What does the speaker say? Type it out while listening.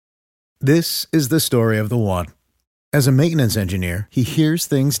This is the story of the one. As a maintenance engineer, he hears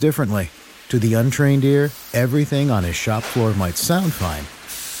things differently. To the untrained ear, everything on his shop floor might sound fine,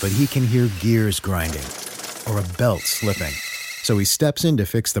 but he can hear gears grinding or a belt slipping. So he steps in to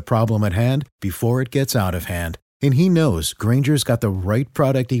fix the problem at hand before it gets out of hand. And he knows Grainger's got the right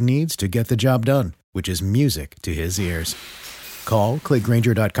product he needs to get the job done, which is music to his ears. Call, click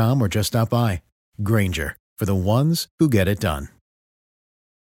Grainger.com, or just stop by. Grainger, for the ones who get it done.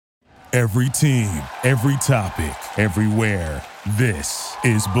 Every team, every topic, everywhere. This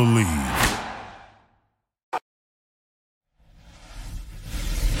is Believe.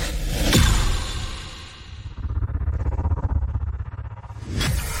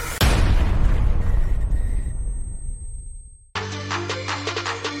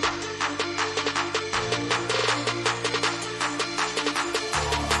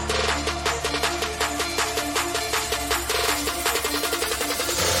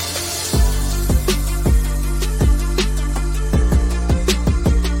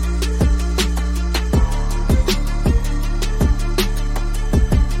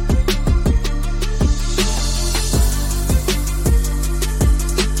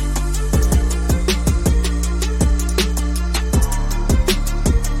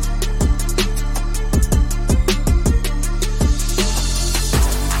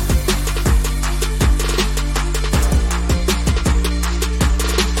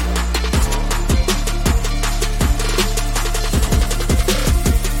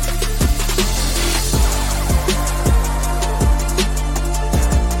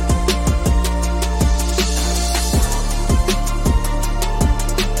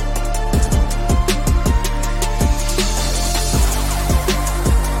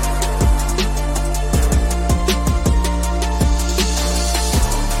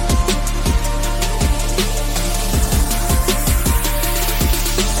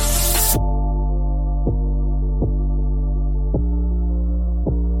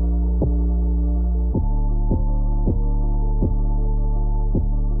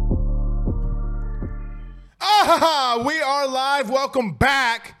 We are live. Welcome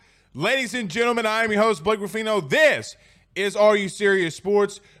back. Ladies and gentlemen, I am your host, Blake Ruffino. This is Are You Serious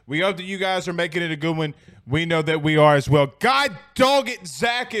Sports. We hope that you guys are making it a good one. We know that we are as well. God dog it,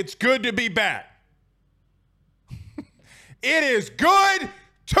 Zach, it's good to be back. It is good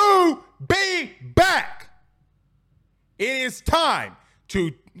to be back. It is time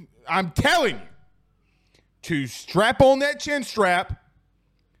to, I'm telling you, to strap on that chin strap,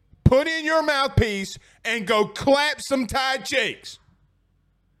 put in your mouthpiece, and go clap some Tide cheeks.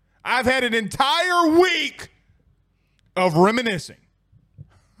 I've had an entire week of reminiscing.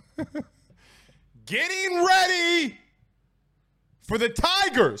 Getting ready for the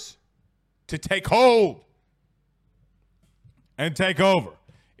Tigers to take hold and take over.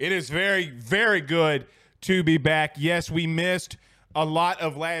 It is very, very good to be back. Yes, we missed a lot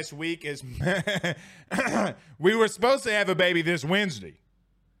of last week as we were supposed to have a baby this Wednesday.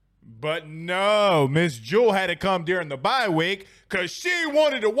 But no, Miss Jewel had to come during the bye week because she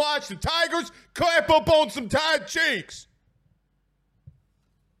wanted to watch the Tigers clap up on some Tide cheeks.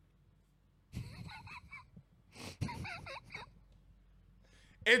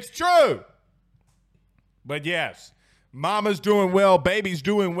 It's true. But yes, mama's doing well, baby's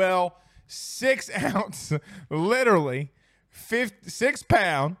doing well. 6 ounce, literally, 6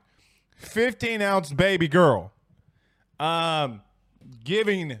 pound, 15 ounce baby girl.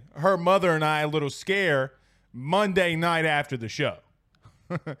 Giving her mother and I a little scare Monday night after the show.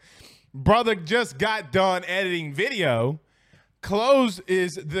 Brother just got done editing video,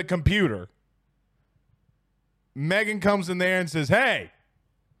 closes the computer. Megan comes in there and says, "Hey,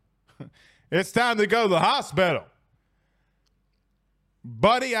 it's time to go to the hospital."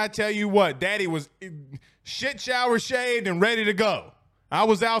 Buddy, I tell you what, Daddy was shit shower shaved and ready to go. I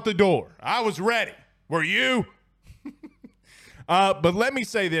was out the door. I was ready. Were you? But let me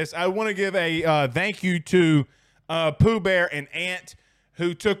say this. I want to give a thank you to Pooh Bear and Ant,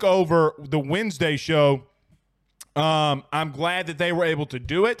 who took over the Wednesday show. I'm glad that they were able to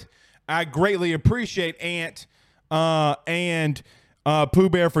do it. I greatly appreciate Ant and Pooh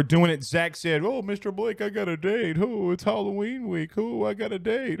Bear for doing it. Zach said, "Oh, Mr. Blake, I got a date. Oh, it's Halloween week. Oh, I got a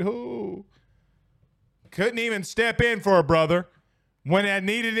date. Oh." Couldn't even step in for a brother when I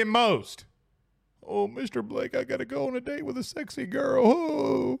needed him most. "Oh, Mr. Blake, I got to go on a date with a sexy girl."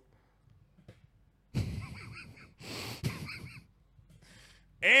 Oh.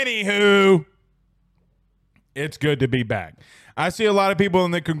 Anywho, it's good to be back. I see a lot of people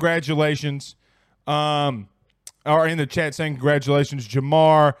in the congratulations are in the chat saying congratulations.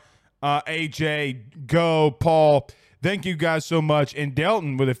 Jamar, AJ, Go, Paul. Thank you guys so much. And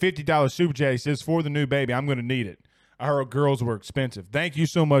Delton with a $50 super chat, he says, for the new baby, I'm going to need it. I heard girls were expensive. Thank you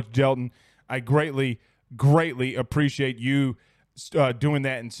so much, Delton. I greatly appreciate you doing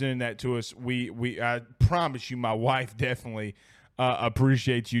that and sending that to us. I promise you, my wife definitely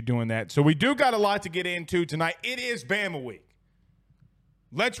appreciates you doing that. So we do got a lot to get into tonight. It is Bama week.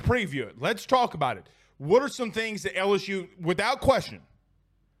 Let's preview it. Let's talk about it. What are some things that LSU, without question,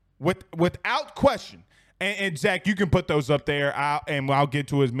 and Zach, you can put those up there, and I'll get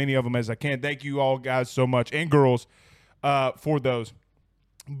to as many of them as I can. Thank you all guys so much, and girls, for those.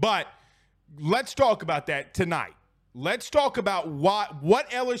 But let's talk about that tonight. Let's talk about what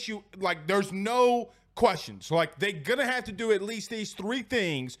LSU, like, there's no questions. Like, they're going to have to do at least these three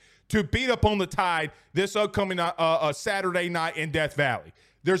things to beat up on the Tide this upcoming Saturday night in Death Valley.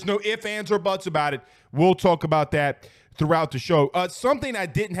 There's no ifs, ands, or buts about it. We'll talk about that throughout the show. Something I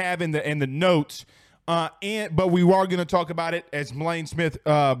didn't have in the notes, but we are going to talk about it as Blaine Smith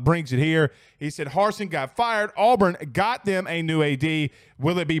brings it here. He said Harsin got fired. Auburn got them a new AD.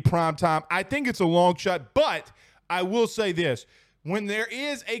 Will it be prime time? I think it's a long shot, but I will say this. When there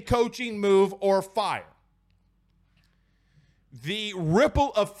is a coaching move or fire, the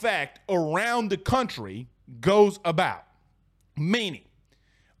ripple effect around the country goes about. Meaning,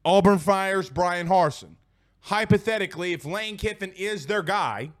 Auburn fires Brian Harsin. Hypothetically, if Lane Kiffin is their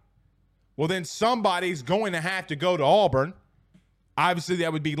guy, well, then somebody's going to have to go to Auburn. Obviously,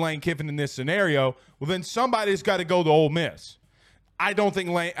 that would be Lane Kiffin in this scenario. Well, then somebody's got to go to Ole Miss. I don't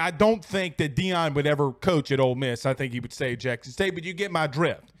think that Deion would ever coach at Ole Miss. I think he would stay at Jackson State, but you get my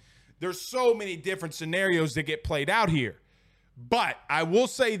drift. There's so many different scenarios that get played out here. But I will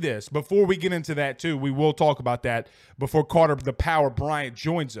say this, before we get into that too, we will talk about that before Carter the Power Bryant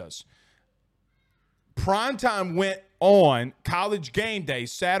joins us. Primetime went on College Game Day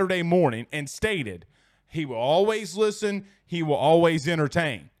Saturday morning and stated he will always listen, he will always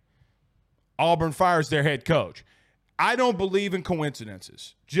entertain. Auburn fires their head coach. I don't believe in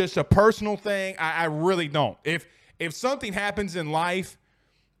coincidences. Just a personal thing, I really don't. If something happens in life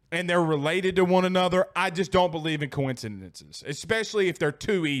and they're related to one another, I just don't believe in coincidences, especially if they're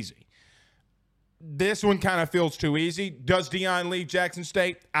too easy. This one kind of feels too easy. Does Deion leave Jackson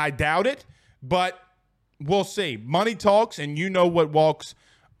State? I doubt it, but we'll see. Money talks, and you know what walks,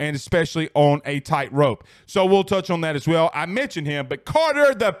 and especially on a tightrope. So we'll touch on that as well. I mentioned him, but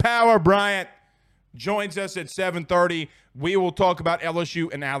Carter the Power Bryant joins us at 7:30. We will talk about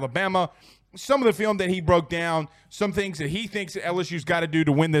LSU and Alabama. Some of the film that he broke down, some things that he thinks that LSU's got to do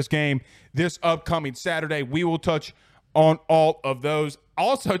to win this game this upcoming Saturday. We will touch on all of those.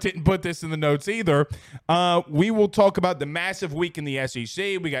 Also didn't put this in the notes either. We will talk about the massive week in the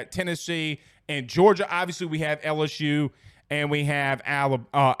SEC. We got Tennessee and Georgia. Obviously, we have LSU and we have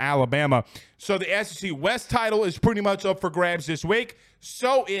Alabama. So the SEC West title is pretty much up for grabs this week.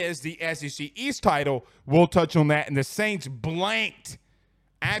 So is the SEC East title. We'll touch on that. And the Saints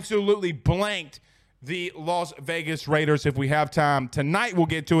absolutely blanked the Las Vegas Raiders. If we have time tonight, we'll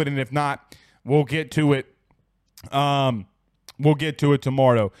get to it. And if not, we'll get to it. We'll get to it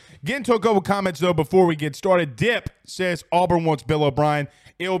tomorrow. Get into a couple comments, though, before we get started. Dip says Auburn wants Bill O'Brien.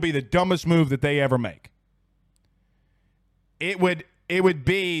 It will be the dumbest move that they ever make. It would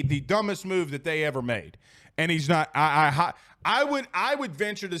be the dumbest move that they ever made. And he's not. I would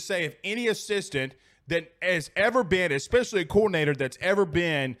venture to say if any assistant that has ever been, especially a coordinator that's ever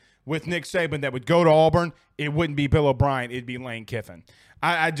been with Nick Saban that would go to Auburn, it wouldn't be Bill O'Brien. It'd be Lane Kiffin.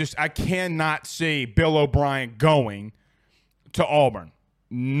 I cannot see Bill O'Brien going to Auburn.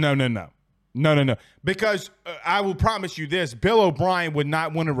 No. Because I will promise you this: Bill O'Brien would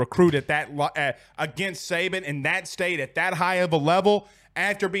not want to recruit at that against Saban in that state at that high of a level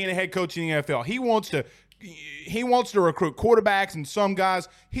after being a head coach in the NFL. He wants to recruit quarterbacks and some guys.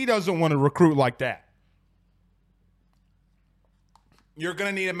 He doesn't want to recruit like that. You're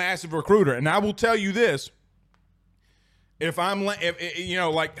going to need a massive recruiter, and I will tell you this. Because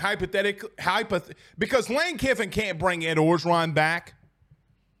Lane Kiffin can't bring Ed Orgeron back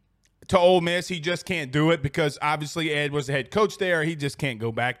to Ole Miss. He just can't do it because obviously Ed was the head coach there. He just can't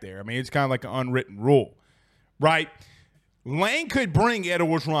go back there. I mean, it's kind of like an unwritten rule, right? Lane could bring Ed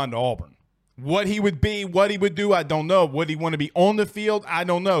Orgeron to Auburn. What he would be, what he would do, I don't know. Would he want to be on the field? I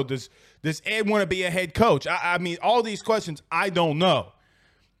don't know. Does Ed want to be a head coach? I mean, all these questions, I don't know.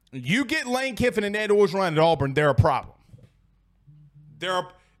 You get Lane Kiffin and Ed Orgeron at Auburn, they're a problem.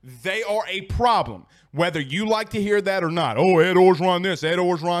 They are a problem, whether you like to hear that or not. Oh, Ed Orgeron this, Ed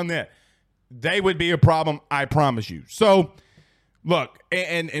Orgeron that. They would be a problem, I promise you. So Look,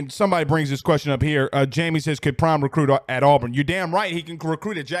 and somebody brings this question up here. Jamie says, could Prime recruit at Auburn? You're damn right he can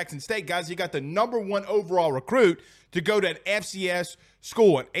recruit at Jackson State. Guys, he got the #1 overall recruit to go to an FCS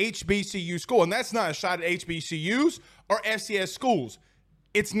school, an HBCU school. And that's not a shot at HBCUs or FCS schools.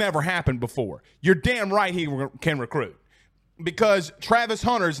 It's never happened before. You're damn right he can recruit. Because Travis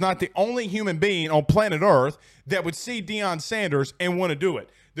Hunter is not the only human being on planet Earth that would see Deion Sanders and want to do it.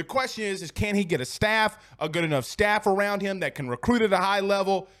 The question is can he get a good enough staff around him that can recruit at a high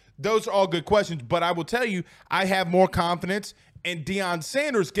level? Those are all good questions. But I will tell you, I have more confidence in Deion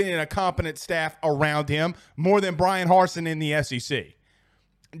Sanders getting a competent staff around him more than Brian Harsin in the SEC.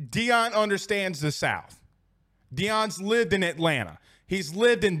 Deion understands the South. Deion's lived in Atlanta. He's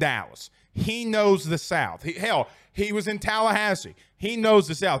lived in Dallas. He knows the South. He was in Tallahassee. He knows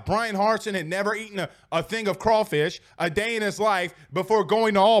the South. Brian Harsin had never eaten a thing of crawfish a day in his life before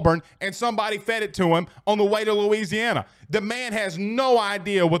going to Auburn, and somebody fed it to him on the way to Louisiana. The man has no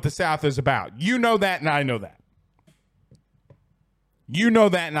idea what the South is about. You know that, and I know that. You know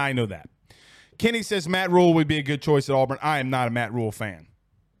that, and I know that. Kenny says Matt Rule would be a good choice at Auburn. I am not a Matt Rule fan.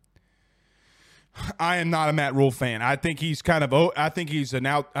 I think he's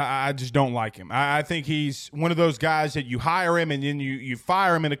I just don't like him. I think he's one of those guys that you hire him and then you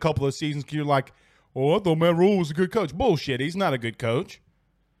fire him in a couple of seasons because you're like, oh, I thought Matt Rule was a good coach. Bullshit. He's not a good coach.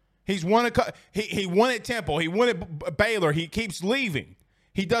 He won at Temple. He won at Baylor. He keeps leaving.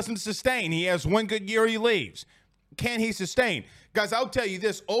 He doesn't sustain. He has one good year, he leaves. Can he sustain? Guys, I'll tell you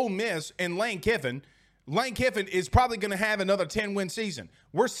this, Ole Miss and Lane Kiffin is probably going to have another 10-win season.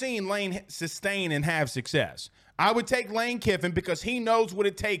 We're seeing Lane sustain and have success. I would take Lane Kiffin because he knows what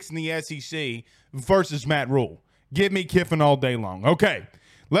it takes in the SEC versus Matt Rule. Give me Kiffin all day long. Okay,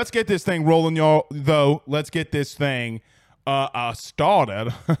 let's get this thing rolling, y'all, though. Let's get this thing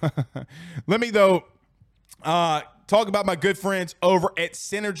started. Let me, though, talk about my good friends over at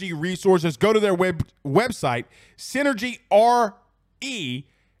Synergy Resources. Go to their website,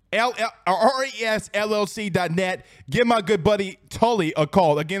 RESLLC.net. Give my good buddy Tully a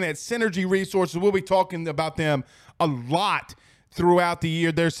call. Again, that's Synergy Resources. We'll be talking about them a lot throughout the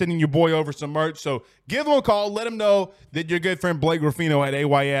year. They're sending your boy over some merch. So give them a call. Let them know that your good friend Blake Ruffino at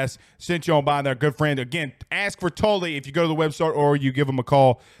AYS sent you on by. Their good friend. Again, ask for Tully if you go to the website or you give them a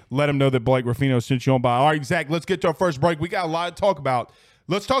call. Let them know that Blake Ruffino sent you on by. All right, Zach, let's get to our first break. We got a lot to talk about.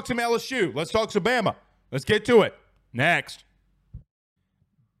 Let's talk some LSU. Let's talk some Bama. Let's get to it. Next.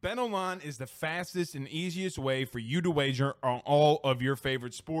 BetOnline is the fastest and easiest way for you to wager on all of your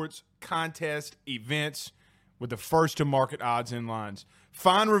favorite sports, contests, events with the first-to-market odds and lines.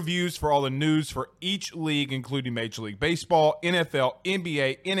 Find reviews for all the news for each league, including Major League Baseball, NFL,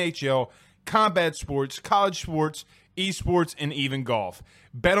 NBA, NHL, combat sports, college sports, esports, and even golf.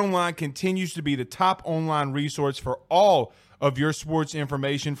 BetOnline continues to be the top online resource for all of your sports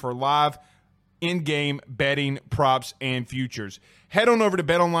information for live in-game betting, props, and futures. Head on over to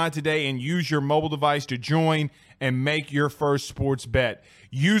BetOnline today and use your mobile device to join and make your first sports bet.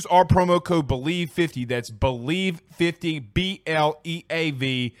 Use our promo code BELIEVE50, that's BELIEVE50,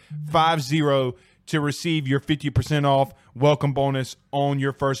 BLEAV 50, to receive your 50% off welcome bonus on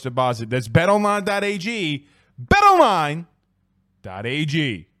your first deposit. That's betonline.ag, betonline.ag.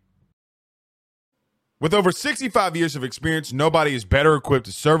 With over 65 years of experience, nobody is better equipped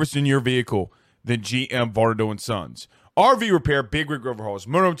to service in your vehicle than GM Varnado & Sons. RV repair, big rig overhauls,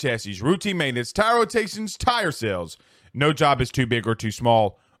 motorhome chassis, routine maintenance, tire rotations, tire sales. No job is too big or too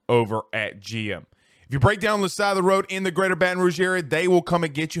small over at GM. If you break down the side of the road in the greater Baton Rouge area, they will come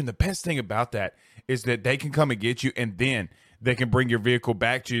and get you. And the best thing about that is that they can come and get you, and then they can bring your vehicle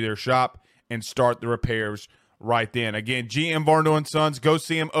back to their shop and start the repairs right then. Again, GM Varnado & Sons. Go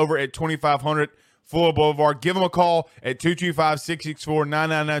see them over at 2500 Fuller Boulevard. Give them a call at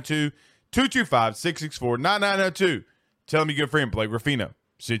 225-664-9992. 225-664-9992. Tell me your good friend Blake Ruffino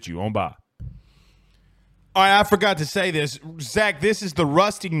sent you on by. All right, I forgot to say this. Zach, this is the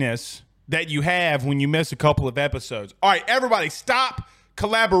rustiness that you have when you miss a couple of episodes. All right, everybody stop,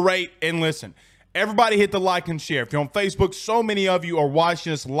 collaborate, and listen. Everybody hit the like and share. If you're on Facebook, so many of you are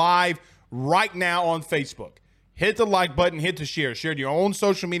watching us live right now on Facebook. Hit the like button, hit the share. Share to your own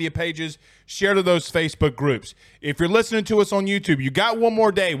social media pages. Share to those Facebook groups. If you're listening to us on YouTube, you got one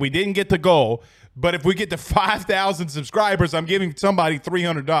more day. We didn't get the goal, but if we get to 5,000 subscribers, I'm giving somebody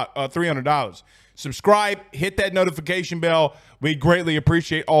 $300. Subscribe, hit that notification bell. We greatly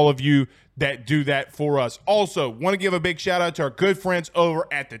appreciate all of you that do that for us. Also, want to give a big shout out to our good friends over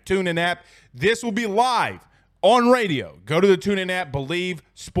at the TuneIn app. This will be live on radio. Go to the TuneIn app, Believe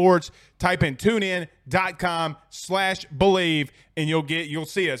Sports. Type in tunein.com/believe, and you'll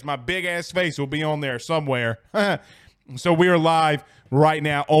see us. My big ass face will be on there somewhere. So we are live right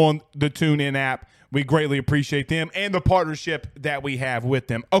now on the TuneIn app. We greatly appreciate them and the partnership that we have with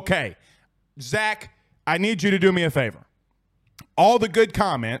them. Okay, Zach, I need you to do me a favor. All the good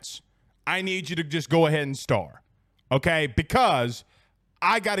comments, I need you to just go ahead and star, okay? Because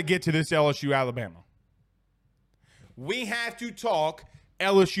I got to get to this LSU Alabama. We have to talk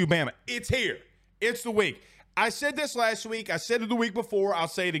LSU Bama. It's here. It's the week. I said this last week. I said it the week before. I'll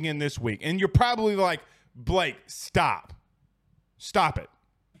say it again this week. And you're probably like, Blake, stop. Stop it.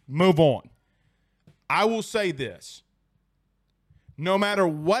 Move on. I will say this. No matter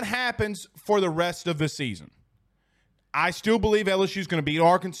what happens for the rest of the season, I still believe LSU is going to beat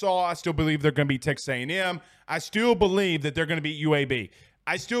Arkansas. I still believe they're going to beat Texas A&M. I still believe that they're going to beat UAB.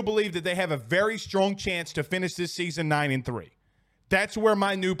 I still believe that they have a very strong chance to finish this season 9-3. That's where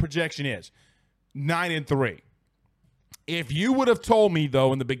my new projection is, 9-3. If you would have told me,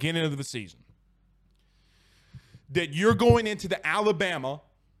 though, in the beginning of the season that you're going into the Alabama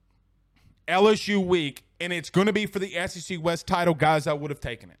LSU week and it's going to be for the SEC West title, guys, I would have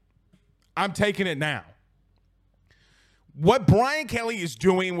taken it. I'm taking it now. What Brian Kelly is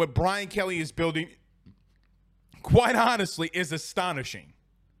doing, what Brian Kelly is building, quite honestly, is astonishing.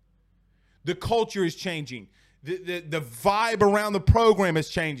 The culture is changing. The vibe around the program is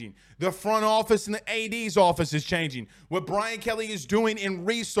changing. The front office and the AD's office is changing. What Brian Kelly is doing in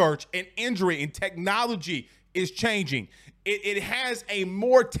research and injury and technology is changing. It has a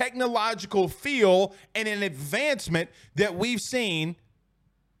more technological feel and an advancement that we've seen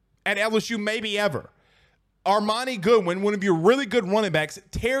at LSU maybe ever. Armani Goodwin, one of your really good running backs,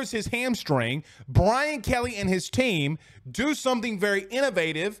 tears his hamstring. Brian Kelly and his team do something very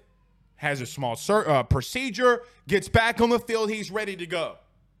innovative, has a small procedure, gets back on the field, he's ready to go.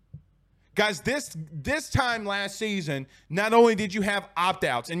 Guys, this time last season, not only did you have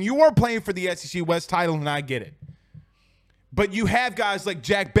opt-outs, and you are playing for the SEC West title, and I get it, but you have guys like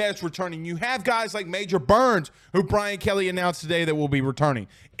Jack Betts returning. You have guys like Major Burns, who Brian Kelly announced today that will be returning.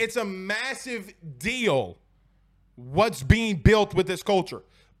 It's a massive deal what's being built with this culture.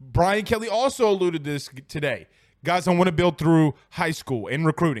 Brian Kelly also alluded to this today. Guys, I want to build through high school and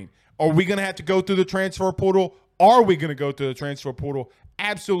recruiting. Are we going to have to go through the transfer portal? Are we going to go through the transfer portal?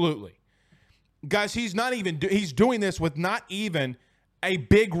 Absolutely. Guys, he's doing this with not even a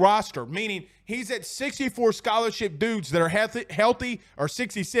big roster, meaning he's at 64 scholarship dudes that are healthy, or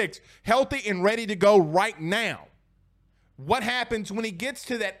 66, healthy and ready to go right now. What happens when he gets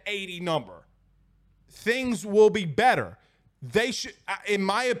to that 80 number? Things will be better. They should, in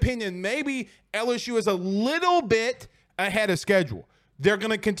my opinion, maybe LSU is a little bit ahead of schedule. They're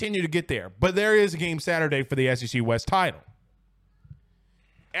going to continue to get there, but there is a game Saturday for the SEC West title.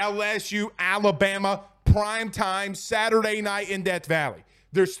 LSU, Alabama, prime time, Saturday night in Death Valley.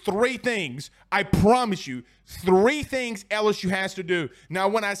 There's three things, I promise you, three things LSU has to do. Now,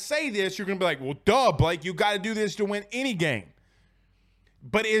 when I say this, you're going to be like, well, duh, Blake, you got to do this to win any game.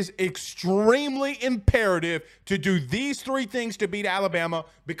 But it is extremely imperative to do these three things to beat Alabama,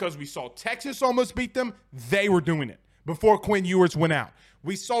 because we saw Texas almost beat them. They were doing it before Quinn Ewers went out.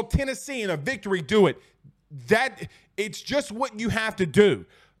 We saw Tennessee in a victory do it. It's just what you have to do.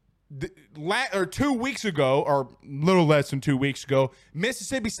 2 weeks ago, or a little less than 2 weeks ago,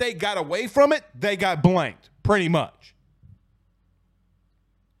 Mississippi State got away from it. They got blanked, pretty much.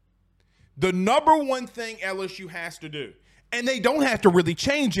 The number one thing LSU has to do, and they don't have to really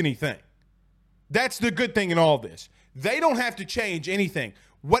change anything. That's the good thing in all this. They don't have to change anything.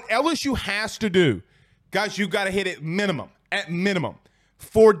 What LSU has to do, guys, you got to hit it at minimum,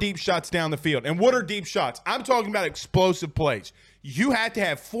 4 deep shots down the field. And what are deep shots? I'm talking about explosive plays. You have to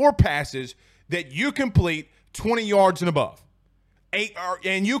have 4 passes that you complete 20 yards and above.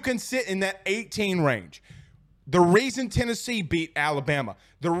 And you can sit in that 18 range. The reason Tennessee beat Alabama,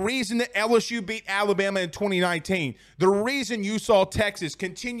 the reason that LSU beat Alabama in 2019, the reason you saw Texas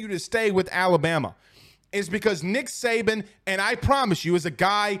continue to stay with Alabama is because Nick Saban, and I promise you, as a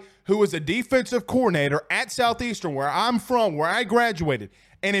guy who was a defensive coordinator at Southeastern, where I'm from, where I graduated,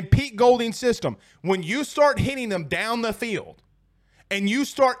 and in Pete Golding's system, when you start hitting them down the field and you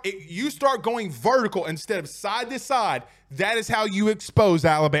start going vertical instead of side to side, that is how you expose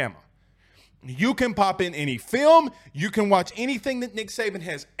Alabama. You can pop in any film. You can watch anything that Nick Saban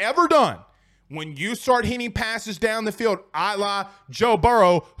has ever done. When you start hitting passes down the field, a la Joe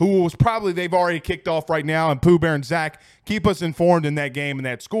Burrow, who was probably, they've already kicked off right now, and Pooh Bear and Zach keep us informed in that game and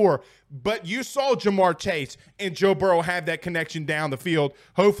that score. But you saw Jamar Chase and Joe Burrow have that connection down the field.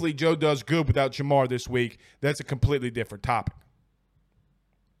 Hopefully Joe does good without Jamar this week. That's a completely different topic.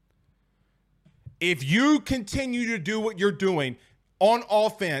 If you continue to do what you're doing on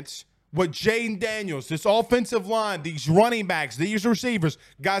offense What Jaden Daniels, this offensive line, these running backs, these receivers,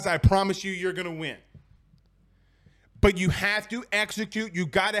 guys, I promise you're going to win. But you have to execute. You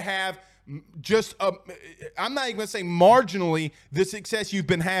got to have I'm not even going to say marginally the success you've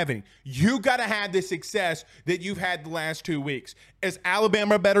been having. You got to have the success that you've had the last 2 weeks. Is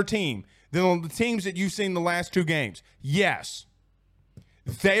Alabama a better team than the teams that you've seen the last 2 games? Yes.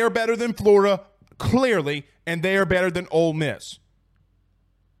 They are better than Florida, clearly, and they are better than Ole Miss.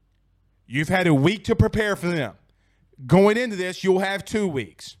 You've had a week to prepare for them. Going into this, you'll have 2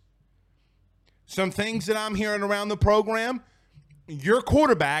 weeks. Some things that I'm hearing around the program, your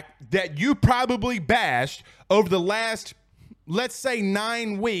quarterback that you probably bashed over the last, let's say,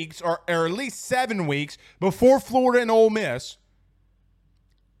 9 weeks or at least 7 weeks before Florida and Ole Miss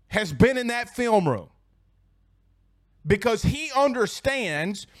has been in that film room because he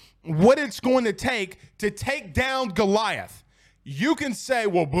understands what it's going to take down Goliath. You can say,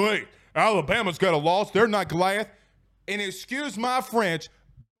 well, boy, Alabama's got a loss. They're not Goliath. And excuse my French.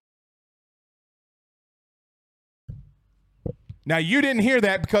 Now, you didn't hear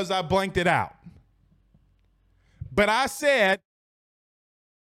that because I blanked it out. But I said,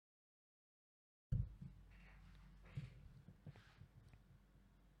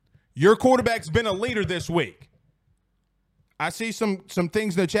 your quarterback's been a leader this week. I see some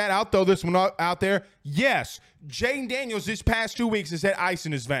things in the chat. I'll throw this one out there. Yes, Jaden Daniels this past 2 weeks has had ice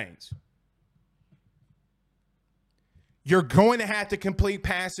in his veins. You're going to have to complete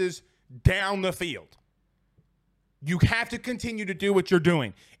passes down the field. You have to continue to do what you're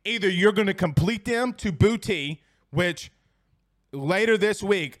doing. Either you're going to complete them to Booty, which later this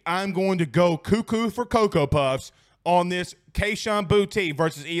week I'm going to go cuckoo for Cocoa Puffs on this Kayshon Booty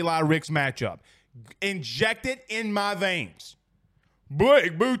versus Eli Ricks matchup. Inject it in my veins.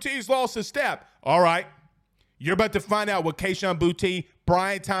 Blake Booty's lost a step. All right. You're about to find out what Kayshon Booty,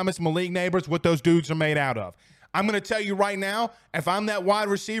 Brian Thomas, Malik Neighbors, what those dudes are made out of. I'm going to tell you right now, if I'm that wide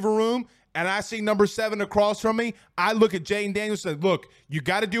receiver room and I see number 7 across from me, I look at Jaden Daniels and say, look, you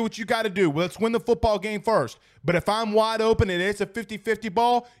got to do what you got to do. Let's win the football game first. But if I'm wide open and it's a 50-50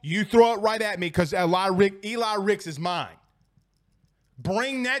 ball, you throw it right at me because Eli Ricks is mine.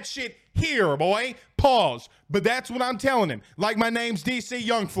 Bring that shit here, boy. Pause. But that's what I'm telling him. Like my name's DC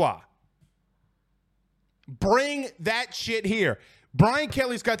Youngfly. Bring that shit here. Brian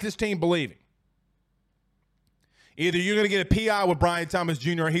Kelly's got this team believing. Either you're going to get a PI with Brian Thomas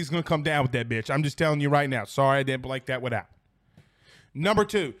Jr. or he's going to come down with that bitch. I'm just telling you right now. Sorry I didn't like that one out. Number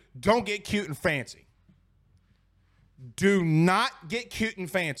 2, don't get cute and fancy. Do not get cute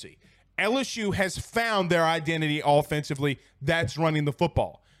and fancy. LSU has found their identity offensively. That's running the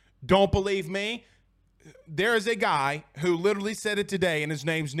football. Don't believe me? There is a guy who literally said it today, and his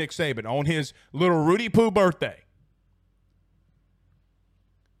name's Nick Saban, on his little Rudy Poo birthday.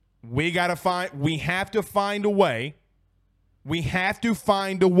 We have to find a way. We have to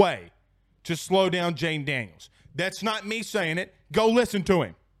find a way to slow down Jaden Daniels. That's not me saying it. Go listen to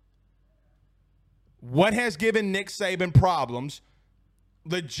him. What has given Nick Saban problems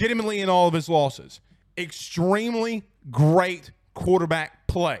legitimately in all of his losses? Extremely great quarterback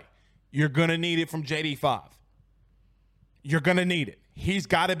play. You're going to need it from JD5. You're going to need it. He's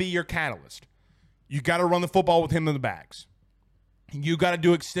got to be your catalyst. You got to run the football with him in the backs. You got to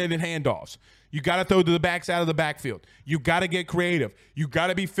do extended handoffs. You got to throw to the backs out of the backfield. You got to get creative. You got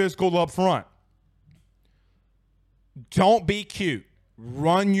to be physical up front. Don't be cute.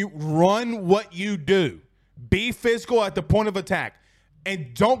 Run what you do. Be physical at the point of attack.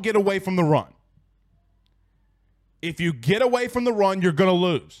 And don't get away from the run. If you get away from the run, you're going to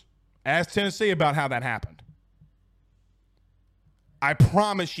lose. Ask Tennessee about how that happened. I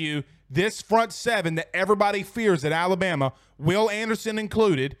promise you, this front 7 that everybody fears at Alabama, Will Anderson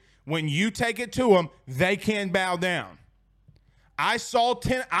included, when you take it to them, they can bow down. I saw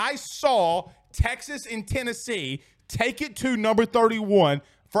Texas and Tennessee take it to number 31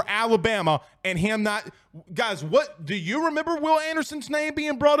 for Alabama and him not. Guys, what do you remember Will Anderson's name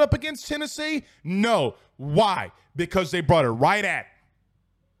being brought up against Tennessee? No. Why? Because they brought it right at him.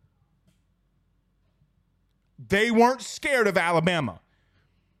 They weren't scared of Alabama.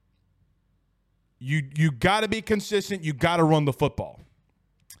 You got to be consistent. You got to run the football.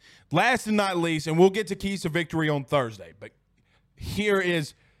 Last and not least, and we'll get to keys to victory on Thursday, but here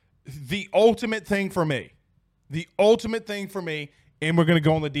is the ultimate thing for me. The ultimate thing for me, and we're going to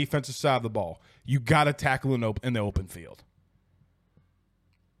go on the defensive side of the ball. You got to tackle in the open field.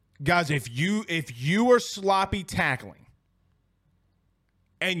 Guys, if you are sloppy tackling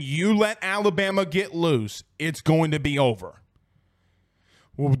and you let Alabama get loose, it's going to be over.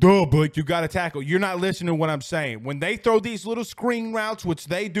 Well, duh, Blake, you got to tackle. You're not listening to what I'm saying. When they throw these little screen routes, which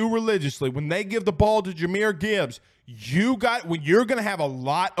they do religiously, when they give the ball to Jahmyr Gibbs, you're going to have a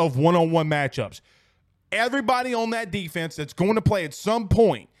lot of one-on-one matchups. Everybody on that defense that's going to play at some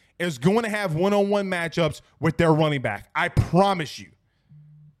point is going to have one-on-one matchups with their running back. I promise you.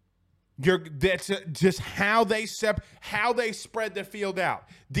 That's just how they spread the field out.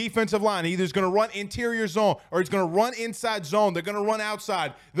 Defensive line either is going to run interior zone or it's going to run inside zone. They're going to run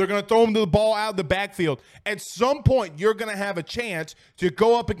outside. They're going to throw them the ball out of the backfield. At some point, you're going to have a chance to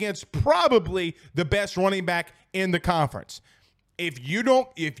go up against probably the best running back in the conference. If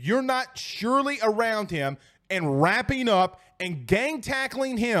you're not surely around him and wrapping up and gang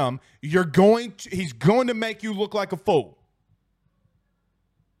tackling him, he's going to make you look like a fool.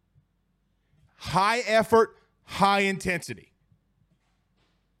 High effort, high intensity.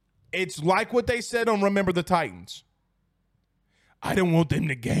 It's like what they said on Remember the Titans. I don't want them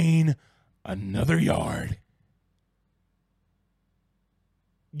to gain another yard.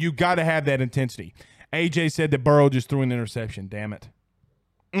 You got to have that intensity. AJ said that Burrow just threw an interception. Damn it.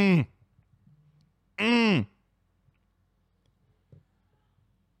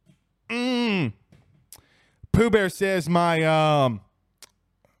 Pooh Bear says my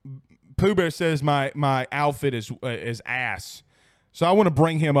outfit is ass. So I want to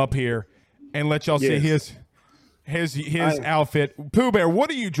bring him up here and let y'all see his outfit. Pooh Bear, what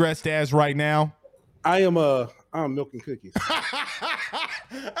are you dressed as right now? I'm Milk and Cookies.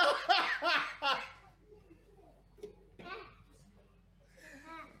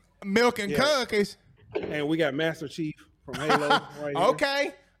 Milk and Cookies. And we got Master Chief from Halo right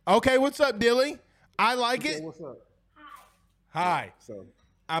here. Okay, what's up, Dilly? I like it. What's up? Hi. So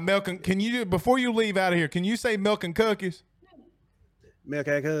I'm Milk and can you before you leave out of here, can you say Milk and Cookies? Milk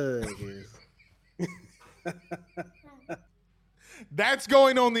and Cookies. That's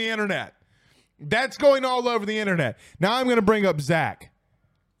going on the internet. That's going all over the internet. Now I'm going to bring up Zach.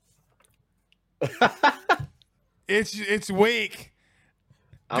 It's weak.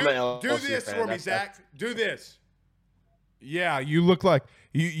 Do this for me, Zach. Do this. Yeah, you look like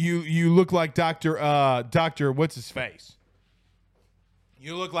you look like Dr. What's his face?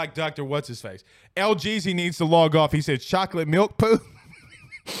 You look like Dr. What's his face? LGZ needs to log off. He said chocolate milk poo.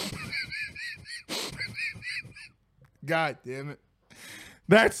 God damn it.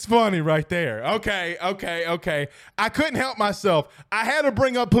 That's funny right there. Okay. I couldn't help myself. I had to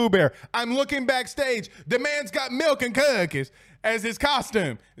bring up Pooh Bear. I'm looking backstage. The man's got milk and cookies as his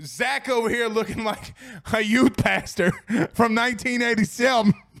costume. Zach over here looking like a youth pastor from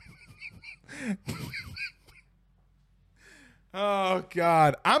 1987. Oh,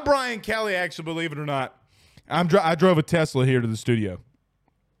 God. I'm Brian Kelly, actually, believe it or not. I drove a Tesla here to the studio.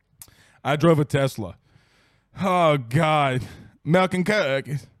 I drove a Tesla. Oh, God. Milk and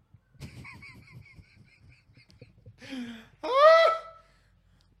cookies.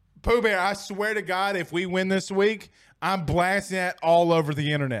 Pooh Bear, I swear to God, if we win this week, I'm blasting that all over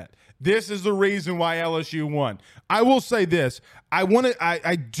the internet. This is the reason why LSU won. I will say this. I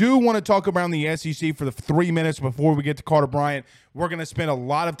do want to talk around the SEC for the 3 minutes before we get to Carter Bryant. We're going to spend a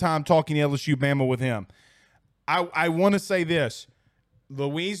lot of time talking LSU Bama with him. I want to say this.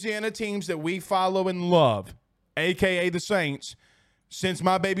 Louisiana teams that we follow and love, a.k.a. the Saints, since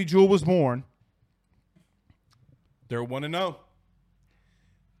my baby Jewel was born, they're 1-0.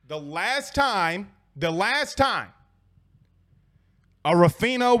 The last time a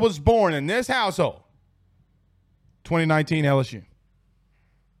Ruffino was born in this household, 2019 LSU.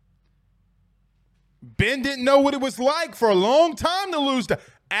 Ben didn't know what it was like for a long time to lose to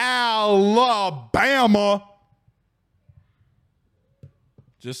Alabama.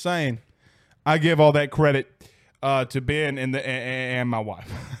 Just saying. I give all that credit to Ben and my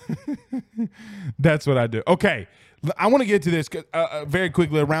wife. That's what I do. Okay. I want to get to this very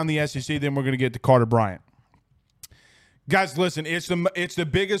quickly around the SEC, then we're going to get to Carter Bryant. Guys, listen, it's the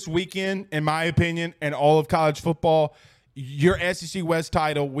biggest weekend, in my opinion, in all of college football. Your SEC West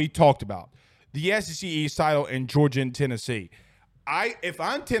title, we talked about. The SEC East title in Georgia and Tennessee. If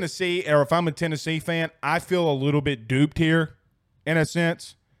I'm Tennessee or if I'm a Tennessee fan, I feel a little bit duped here in a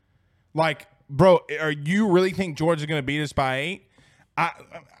sense. Like, bro, you really think Georgia's going to beat us by 8?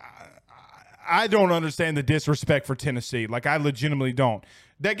 I don't understand the disrespect for Tennessee. Like, I legitimately don't.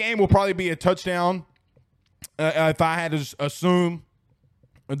 That game will probably be a touchdown if I had to assume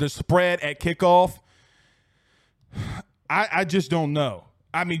the spread at kickoff. I just don't know.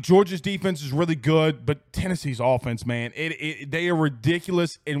 I mean, Georgia's defense is really good, but Tennessee's offense, man, they are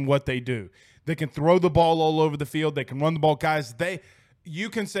ridiculous in what they do. They can throw the ball all over the field. They can run the ball. Guys, you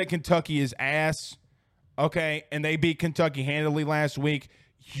can say Kentucky is ass, okay, and they beat Kentucky handily last week.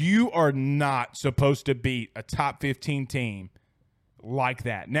 You are not supposed to beat a top 15 team like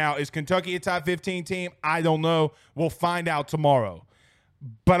that. Now, is Kentucky a top 15 team? I don't know. We'll find out tomorrow.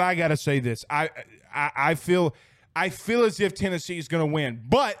 But I got to say this. I feel as if Tennessee is going to win.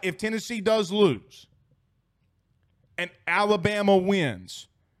 But if Tennessee does lose and Alabama wins,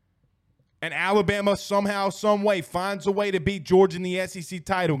 and Alabama somehow, some way finds a way to beat Georgia in the SEC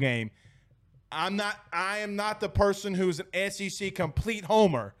title game, I am not the person who's an SEC complete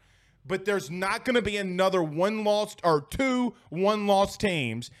homer, but there's not going to be another two one-loss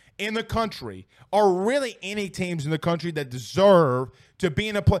teams in the country, or really any teams in the country that deserve to be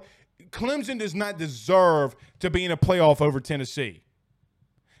in a play. Clemson does not deserve to be in a playoff over Tennessee.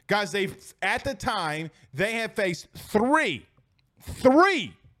 Guys, at the time, they have faced three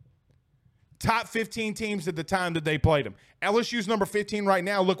top 15 teams at the time that they played them. LSU's number 15 right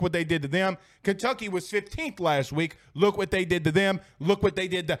now. Look what they did to them. Kentucky was 15th last week. Look what they did to them. Look what they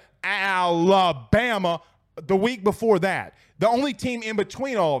did to Alabama the week before that. The only team in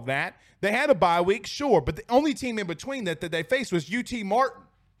between all of that, they had a bye week, sure, but the only team in between that they faced was UT Martin.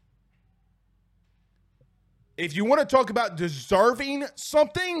 If you want to talk about deserving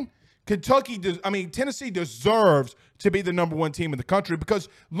something, Tennessee deserves to be the number one team in the country, because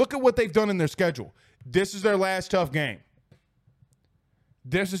look at what they've done in their schedule. This is their last tough game.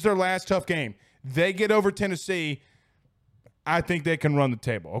 They get over Tennessee. I think they can run the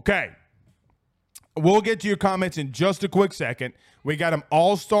table. Okay. We'll get to your comments in just a quick second. We got them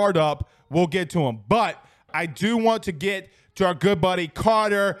all starred up. We'll get to them. But I do want to get to our good buddy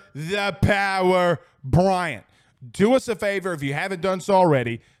Carter the Power Bryant. Do us a favor if you haven't done so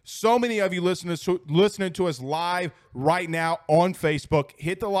already. So many of you listening to us live right now on Facebook.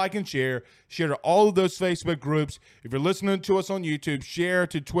 Hit the like and share. Share to all of those Facebook groups. If you're listening to us on YouTube, share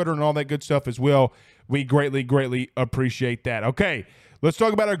to Twitter and all that good stuff as well. We greatly, greatly appreciate that. Okay, let's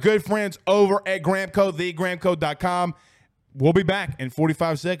talk about our good friends over at Gramco, thegramco.com. We'll be back in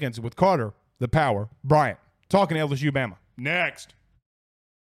 45 seconds with Carter the Power Bryant talking LSU Bama. Next.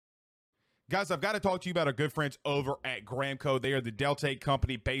 Guys, I've got to talk to you about our good friends over at Gramco. They are the Delta 8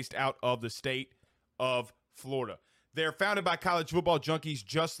 company based out of the state of Florida. They're founded by college football junkies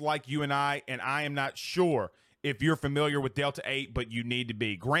just like you and I am not sure if you're familiar with Delta 8, but you need to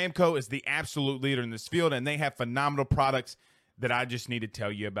be. Gramco is the absolute leader in this field, and they have phenomenal products that I just need to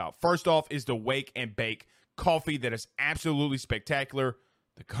tell you about. First off is the Wake and Bake coffee that is absolutely spectacular.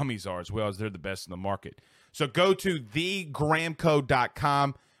 The gummies are as well, as they're the best in the market. So go to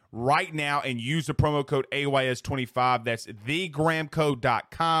thegramco.com right now and use the promo code AYS25. That's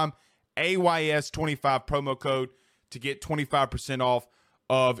thegramco.com, AYS25 promo code to get 25% off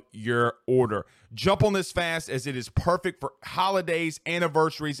of your order. Jump on this fast, as it is perfect for holidays,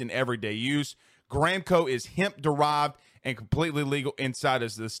 anniversaries, and everyday use. Gramco is hemp-derived and completely legal inside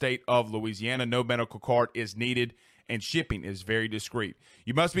of the state of Louisiana. No medical card is needed, and shipping is very discreet.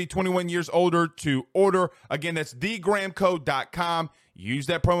 You must be 21 years older to order. Again, that's thegramco.com. Use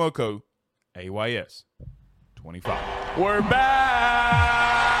that promo code AYS25. We're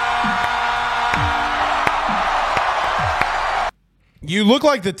back. You look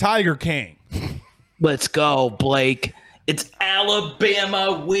like the Tiger King. Let's go, Blake. It's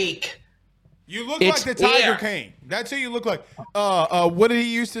Alabama week. You look like the Tiger King. That's who you look like. What did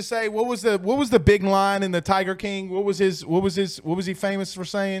he used to say? What was the big line in the Tiger King? What was he famous for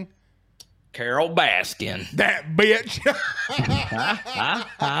saying? Carol Baskin. That bitch.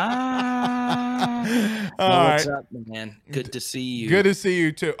 What's up, man? Good to see you. Good to see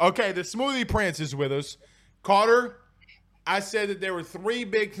you too. Okay, the Smoothie Prince is with us. Carter, I said that there were three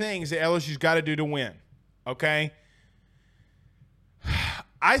big things that LSU's got to do to win. Okay?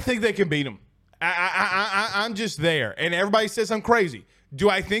 I think they can beat them. I'm just there. And everybody says I'm crazy. Do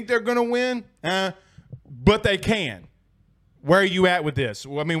I think they're going to win? But they can. Where are you at with this?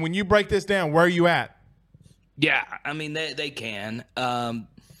 I mean, when you break this down, where are you at? Yeah, I mean, they can.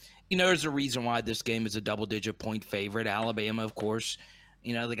 There's a reason why this game is a double-digit point favorite. Alabama, of course,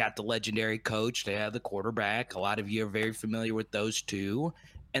 they got the legendary coach. They have the quarterback. A lot of you are very familiar with those two.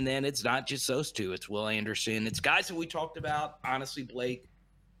 And then it's not just those two. It's Will Anderson. It's guys that we talked about, honestly, Blake,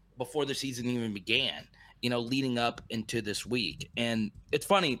 before the season even began, leading up into this week. And it's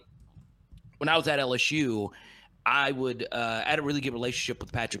funny, when I was at LSU, I had a really good relationship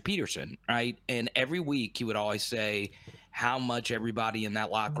with Patrick Peterson, right? And every week he would always say how much everybody in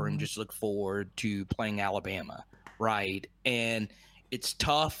that locker room just looked forward to playing Alabama, right? And it's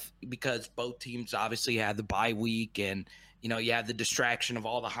tough because both teams obviously had the bye week, and you have the distraction of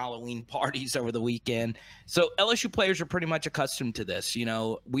all the Halloween parties over the weekend. So LSU players are pretty much accustomed to this.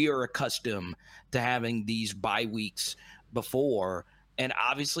 We are accustomed to having these bye weeks before. And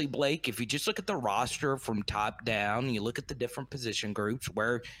obviously, Blake, if you just look at the roster from top down, you look at the different position groups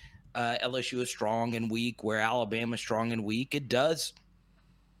where LSU is strong and weak, where Alabama is strong and weak, it does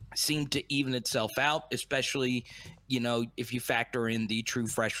seem to even itself out, especially, if you factor in the true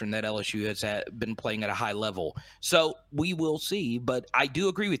freshman that LSU has been playing at a high level. So we will see, but I do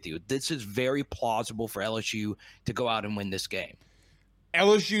agree with you. This is very plausible for LSU to go out and win this game.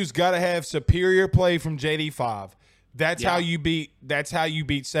 LSU's got to have superior play from JD5. That's how you beat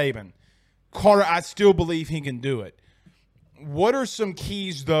Saban. Carter, I still believe he can do it. What are some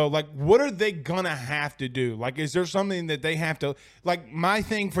keys, though? Like, what are they going to have to do? Like, is there something that they have to – like, my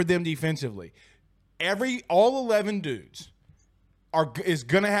thing for them defensively, all 11 dudes is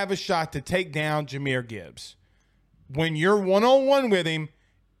going to have a shot to take down Jahmyr Gibbs. When you're one-on-one with him,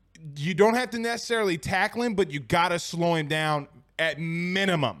 you don't have to necessarily tackle him, but you got to slow him down at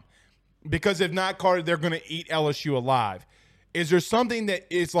minimum. Because if not, Carter, they're going to eat LSU alive. Is there something that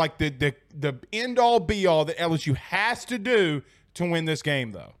is like the end-all, be-all that LSU has to do to win this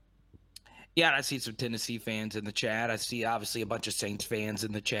game, though? Yeah, I see some Tennessee fans in the chat. I see, obviously, a bunch of Saints fans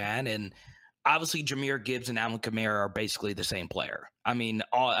in the chat. And, obviously, Jahmyr Gibbs and Alvin Kamara are basically the same player. I mean,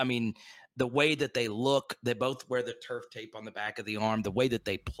 the way that they look, they both wear the turf tape on the back of the arm, the way that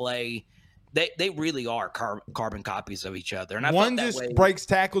they play – They really are carbon copies of each other. And one just breaks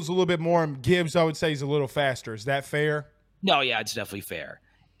tackles a little bit more, and Gibbs, I would say, is a little faster. Is that fair? No, yeah, it's definitely fair.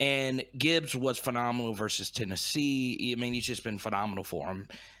 And Gibbs was phenomenal versus Tennessee. I mean, he's just been phenomenal for him.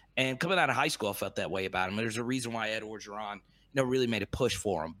 And coming out of high school, I felt that way about him. There's a reason why Ed Orgeron, really made a push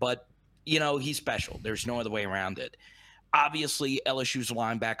for him. But, he's special. There's no other way around it. Obviously, LSU's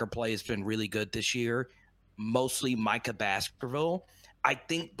linebacker play has been really good this year, mostly Micah Baskerville. I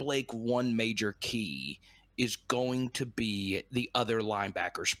think, Blake, one major key is going to be the other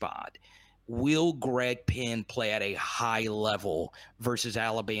linebacker spot. Will Greg Penn play at a high level versus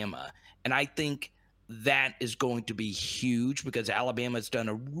Alabama? And I think that is going to be huge because Alabama's done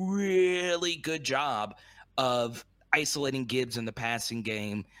a really good job of isolating Gibbs in the passing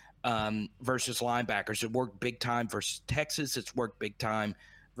game versus linebackers. It worked big time versus Texas. It's worked big time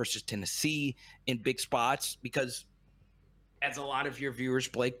versus Tennessee in big spots because – as a lot of your viewers,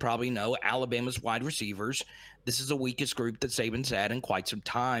 Blake, probably know, Alabama's wide receivers, this is the weakest group that Saban's had in quite some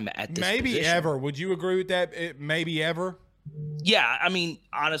time at this Maybe position. Ever. Would you agree with that? Maybe ever? Yeah, I mean,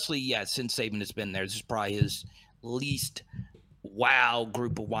 honestly, yeah, since Saban has been there, this is probably his least wow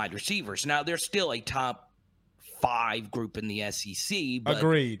group of wide receivers. Now, there's still a top 5 group in the SEC. But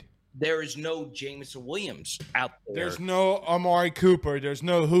agreed. There is no Jameson Williams out there. There's no Amari Cooper. There's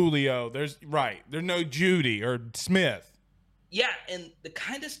no Julio. There's no Judy or Smith. Yeah, and the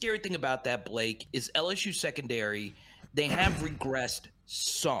kind of scary thing about that, Blake, is LSU secondary, they have regressed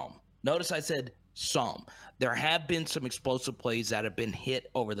some. Notice I said some. There have been some explosive plays that have been hit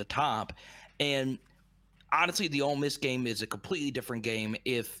over the top. And honestly, the Ole Miss game is a completely different game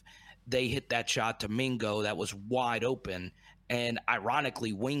if they hit that shot to Mingo that was wide open. And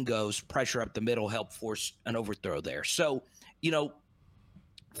ironically, Wingo's pressure up the middle helped force an overthrow there. So,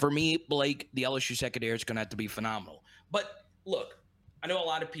 for me, Blake, the LSU secondary is going to have to be phenomenal. But look, I know a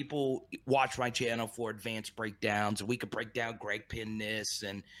lot of people watch my channel for advanced breakdowns, and we could break down Greg Penn this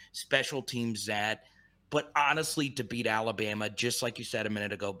and special teams that. But honestly, to beat Alabama, just like you said a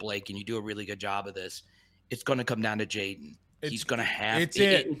minute ago, Blake, and you do a really good job of this, it's going to come down to Jaden. He's going to have –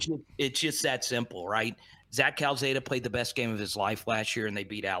 it's just that simple, right? Zach Calzada played the best game of his life last year, and they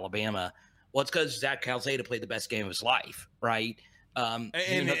beat Alabama. Well, it's because Zach Calzada played the best game of his life, right? And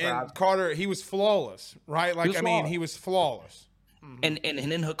Carter, he was flawless, right? He was flawless. Mm-hmm. And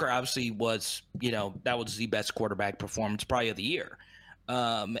Hendon Hooker obviously was, that was the best quarterback performance probably of the year.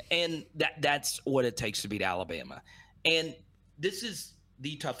 And that's what it takes to beat Alabama. And this is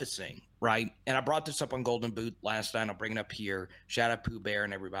the toughest thing, right? And I brought this up on Golden Boot last night. I'll bring it up here. Shout out Pooh Bear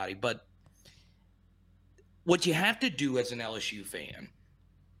and everybody. But what you have to do as an LSU fan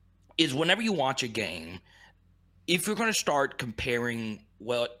is whenever you watch a game, if you're going to start comparing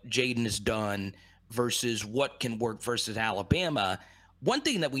what Jaden has done versus what can work versus Alabama, one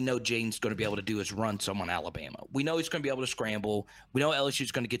thing that we know Jaden's going to be able to do is run someone Alabama. We know he's going to be able to scramble. We know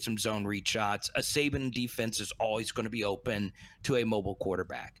LSU's going to get some zone read shots. A Saban defense is always going to be open to a mobile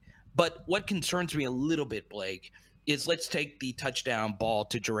quarterback. But what concerns me a little bit, Blake, is let's take the touchdown ball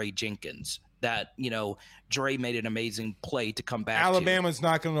to Jere Jenkins. That, Jere made an amazing play to come back. Alabama's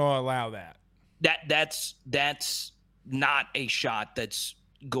not going to allow that. That's not a shot that's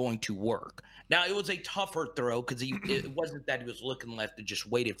going to work. Now, it was a tougher throw because it wasn't that he was looking left and just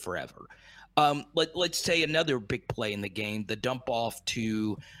waited forever. Let's say another big play in the game, the dump off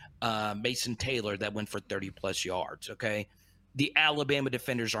to Mason Taylor that went for 30-plus yards, okay? the Alabama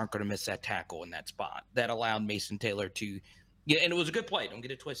defenders aren't going to miss that tackle in that spot that allowed Mason Taylor to, yeah, and it was a good play. Don't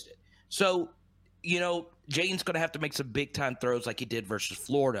get it twisted. So, Jayden's going to have to make some big time throws like he did versus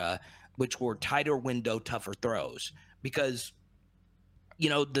Florida, which were tighter window, tougher throws, because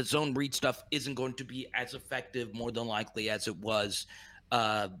the zone read stuff isn't going to be as effective, more than likely, as it was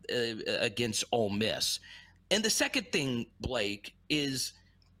against Ole Miss. And the second thing, Blake, is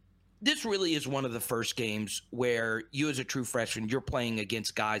this really is one of the first games where you as a true freshman, you're playing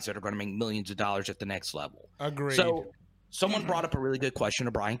against guys that are going to make millions of dollars at the next level. Agreed. So someone brought up a really good question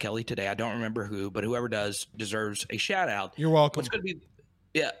to Brian Kelly today. I don't remember who, but whoever does deserves a shout out. You're welcome. What's going to be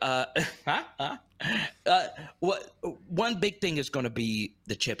one big thing is going to be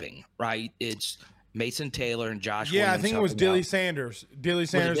the chipping, right? It's Mason Taylor and Josh Yeah, Williams I think it was helping Dilly out. Sanders. Dilly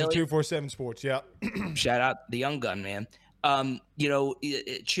Sanders of 247 Sports. Yeah. Shout out the young gun, man.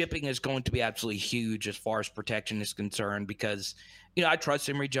 Chipping is going to be absolutely huge as far as protection is concerned because, I trust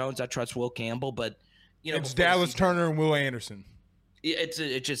Emory Jones. I trust Will Campbell, but, it's Dallas Turner and Will Anderson. It's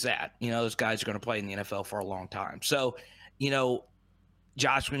just that, those guys are going to play in the NFL for a long time. So,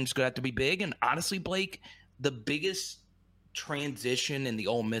 Josh Williams is going to have to be big. And honestly, Blake, the biggest transition in the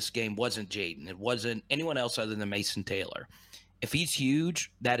Ole Miss game wasn't Jayden. It wasn't anyone else other than Mason Taylor. If he's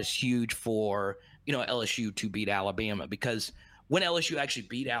huge, that is huge for, LSU to beat Alabama, because when LSU actually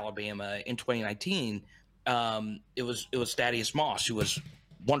beat Alabama in 2019, it was Thaddeus Moss who was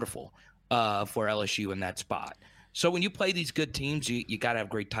wonderful for LSU in that spot. So when you play these good teams, you got to have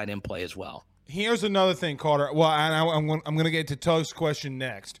great tight end play as well. Here's another thing, Carter. Well, I'm going to get to Tug's question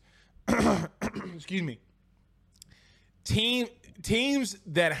next. Excuse me. Teams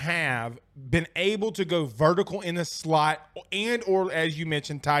that have been able to go vertical in the slot and or, as you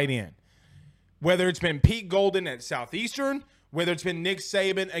mentioned, tight end, whether it's been Pete Golden at Southeastern, whether it's been Nick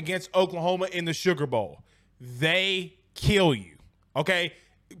Saban against Oklahoma in the Sugar Bowl, they kill you. Okay?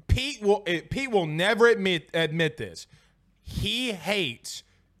 Pete will never admit this. He hates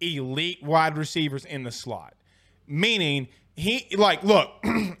elite wide receivers in the slot. Meaning, look,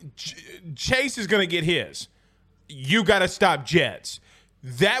 Chase is going to get his. You got to stop Jets.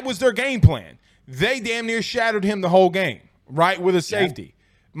 That was their game plan. They damn near shattered him the whole game, right, with a safety. Yeah.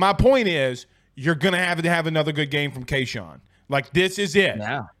 My point is, you're going to have another good game from Kayshawn. This is it.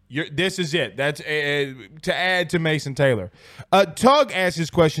 Yeah. This is it. That's to add to Mason Taylor. Tug asked his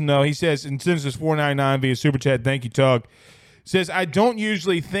question, though. He says, and sends us $4.99 via Super Chat. Thank you, Tug. Says, I don't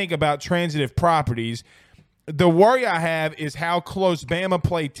usually think about transitive properties. The worry I have is how close Bama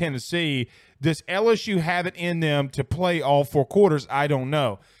played Tennessee. Does LSU have it in them to play all 4 quarters? I don't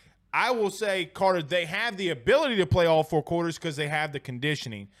know. I will say, Carter, they have the ability to play all 4 quarters because they have the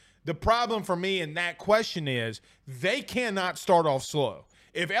conditioning. The problem for me in that question is they cannot start off slow.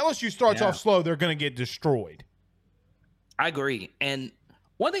 If LSU starts off slow, they're going to get destroyed. I agree. And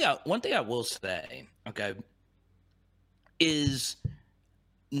one thing I will say, okay, is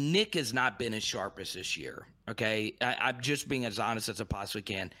Nick has not been as sharp as this year. Okay, I'm just being as honest as I possibly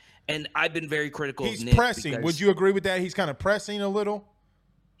can. And I've been very critical of Nick. He's pressing. Would you agree with that? He's kind of pressing a little?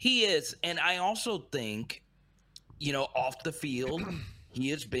 He is. And I also think, off the field, he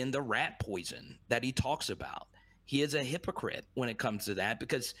has been the rat poison that he talks about. He is a hypocrite when it comes to that,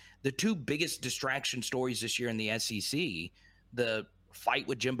 because the 2 biggest distraction stories this year in the SEC, the fight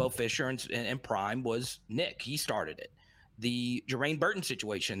with Jimbo Fisher and Prime, was Nick. He started it. The Jermaine Burton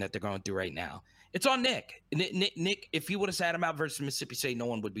situation that they're going through right now, it's on Nick. Nick, if you would have sat him out versus Mississippi State, no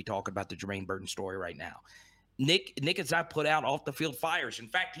one would be talking about the Jermaine Burton story right now. Nick has not put out off the field fires. In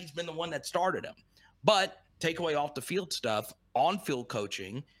fact, he's been the one that started them. But take away off the field stuff, on field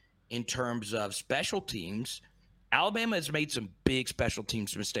coaching, in terms of special teams, Alabama has made some big special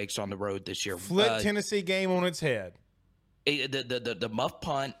teams mistakes on the road this year. Flip Tennessee game on its head. The muff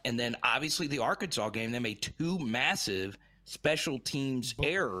punt, and then obviously the Arkansas game, they made 2 massive special teams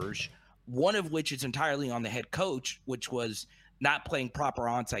errors, one of which is entirely on the head coach, which was not playing proper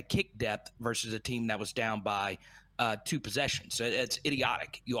onside kick depth versus a team that was down by 2 possessions. So it's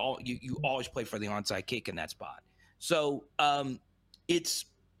idiotic. You always play for the onside kick in that spot. So it's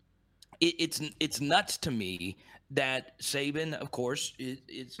nuts to me that Saban, of course,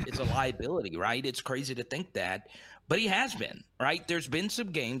 it's a liability, right? It's crazy to think that, but he has been, right? There's been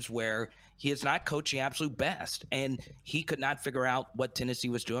some games where he has not coached the absolute best, and he could not figure out what Tennessee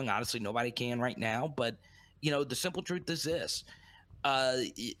was doing. Honestly, nobody can right now, but, the simple truth is this.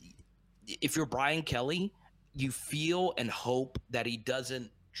 If you're Brian Kelly, you feel and hope that he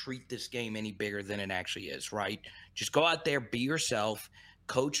doesn't treat this game any bigger than it actually is, right? Just go out there, be yourself,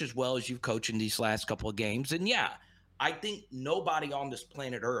 coach as well as you've coached in these last couple of games. And yeah, I think nobody on this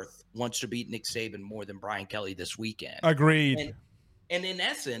planet Earth wants to beat Nick Saban more than Brian Kelly this weekend. Agreed. And in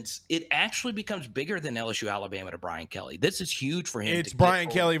essence, it actually becomes bigger than LSU Alabama to Brian Kelly. This is huge for him. It's Brian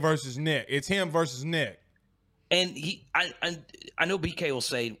Kelly versus Nick. It's him versus Nick. And I know BK will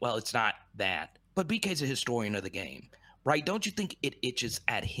say, well, it's not that. But BK's a historian of the game, right? Don't you think it itches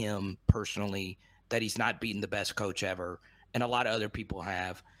at him personally that he's not beaten the best coach ever? And a lot of other people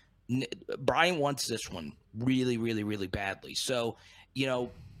have. Brian wants this one really, really, really badly. So,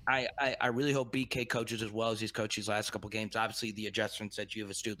 I really hope BK coaches as well as he's coached these last couple of games. Obviously, the adjustments that you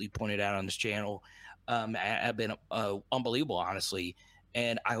have astutely pointed out on this channel have been unbelievable, honestly.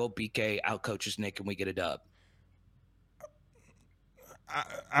 And I hope BK outcoaches Nick and we get a dub.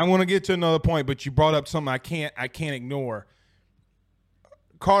 I want to get to another point, but you brought up something I can't ignore.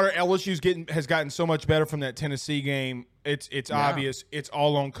 Carter, LSU has gotten so much better from that Tennessee game. It's obvious. It's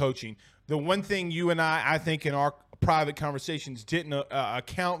all on coaching. The one thing you and I think in our private conversations didn't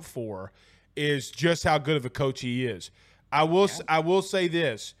account for is just how good of a coach he is. I will say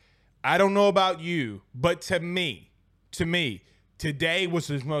this. I don't know about you, but to me, today was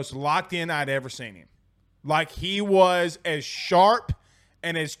the most locked in I'd ever seen him. Like, he was as sharp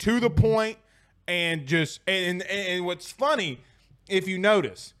and as to the point, and just and what's funny, if you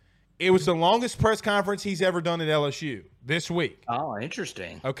notice, it was the longest press conference he's ever done at LSU this week. Oh,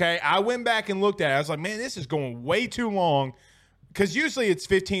 interesting. Okay, I went back and looked at it. I was like, man, this is going way too long, because usually it's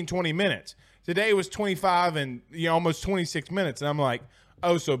 15, 20 minutes. Today it was 25 and almost 26 minutes, and I'm like,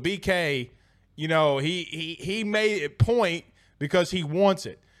 oh, so BK, he made it point because he wants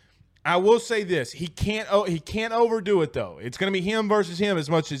it. I will say this: he can't overdo it though. It's going to be him versus him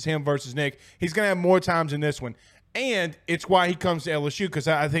as much as him versus Nick. He's going to have more times in this one, and it's why he comes to LSU, because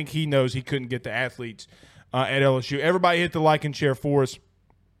I think he knows he couldn't get the athletes at LSU. Everybody hit the like and share for us.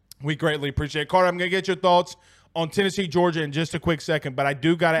 We greatly appreciate it. Carter, I'm going to get your thoughts on Tennessee, Georgia in just a quick second, but I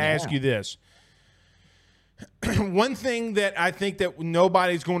do got to ask you this. One thing that I think that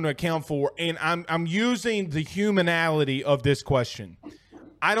nobody's going to account for, and I'm using the humanality of this question.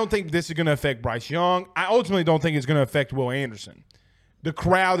 I don't think this is going to affect Bryce Young. I ultimately don't think it's going to affect Will Anderson. The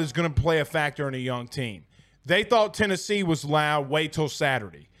crowd is going to play a factor in a young team. They thought Tennessee was loud. Wait till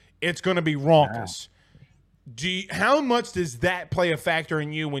Saturday. It's going to be raucous. Yeah. How much does that play a factor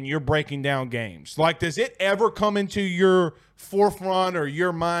in you when you're breaking down games? Like, does it ever come into your forefront or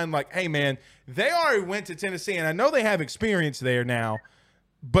your mind like, hey, man, they already went to Tennessee, and I know they have experience there now,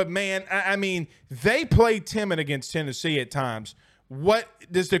 but, man, I mean, they played timid against Tennessee at times.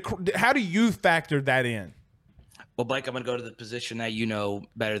 How do you factor that in? Well, Blake, I'm going to go to the position that you know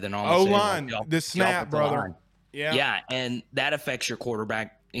better than almost O-line, the snap, brother. Line. Yeah, and that affects your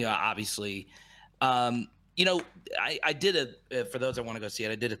quarterback, obviously. I did for those that want to go see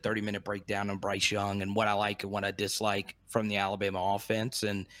it, I did a 30-minute breakdown on Bryce Young and what I like and what I dislike from the Alabama offense.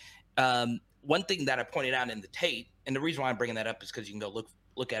 And one thing that I pointed out in the tape, and the reason why I'm bringing that up is because you can go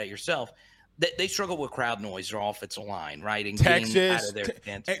look at it yourself. They struggle with crowd noise, their offensive line, right? And Texas, out of their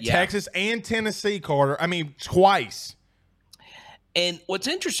Texas and Tennessee, Carter. I mean, twice. And what's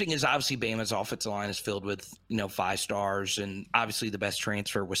interesting is obviously Bama's offensive line is filled with, 5 stars. And obviously the best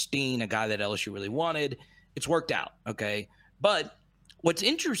transfer was Steen, a guy that LSU really wanted. It's worked out, okay? But what's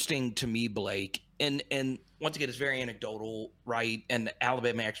interesting to me, Blake, and once again, it's very anecdotal, right? And the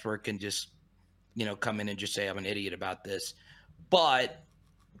Alabama expert can just, come in and just say I'm an idiot about this. But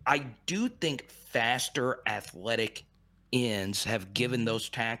I do think faster athletic ends have given those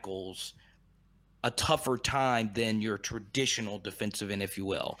tackles a tougher time than your traditional defensive end, if you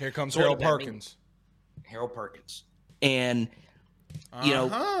will. Here comes Harold Perkins. Harold Perkins. And,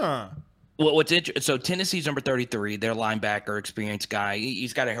 what's interesting, so Tennessee's number 33, their linebacker, experienced guy.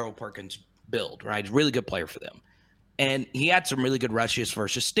 He's got a Harold Perkins build, right? He's a really good player for them. And he had some really good rushes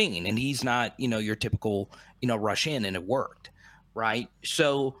versus Steen, and he's not, your typical, rush in, and it worked. Right.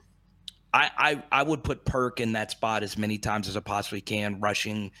 So I would put Perk in that spot as many times as I possibly can,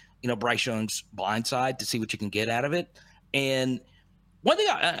 rushing, Bryce Young's blind side to see what you can get out of it. And one thing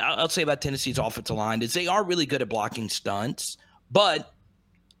I'll say about Tennessee's offensive line is they are really good at blocking stunts, but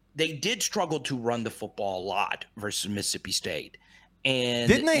they did struggle to run the football a lot versus Mississippi State. And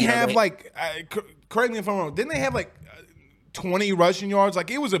didn't they have correct me if I'm wrong, didn't they have 20 rushing yards? Like,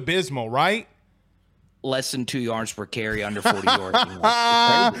 it was abysmal, right? Less than 2 yards per carry, under 40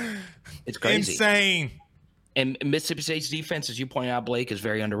 yards. It's crazy. Insane. And Mississippi State's defense, as you pointed out, Blake, is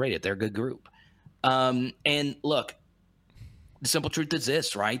very underrated. They're a good group. And look, the simple truth is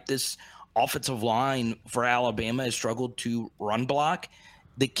this, right? This offensive line for Alabama has struggled to run block.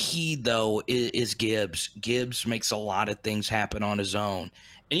 The key, though, is Gibbs. Gibbs makes a lot of things happen on his own.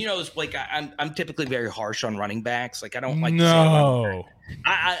 And, it's Blake, I'm typically very harsh on running backs. Like, I don't like to say running back.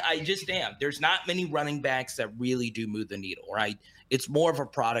 I just am. There's not many running backs that really do move the needle, right? It's more of a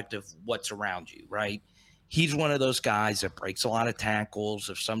product of what's around you, right? He's one of those guys that breaks a lot of tackles.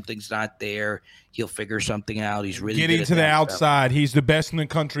 If something's not there, he'll figure something out. He's really getting good at to the that outside. stuff. He's the best in the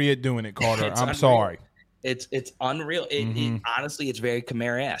country at doing it, Carter. I'm unreal. sorry. It's unreal. Honestly, it's very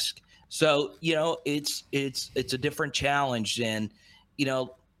Kamara-esque. So, it's a different challenge than,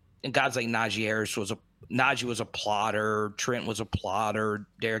 and guys like Najee Harris Najee was a plotter, Trent was a plotter,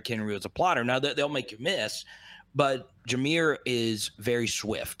 Derrick Henry was a plotter. Now they'll make you miss, but Jameer is very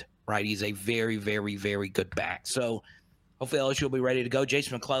swift, right? He's a very, very, very good back. So hopefully LSU will be ready to go.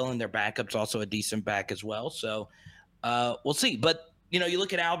 Jason McClellan, their backup's also a decent back as well. So we'll see. But you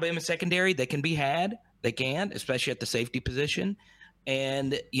look at Alabama secondary, they can be had. They can, especially at the safety position.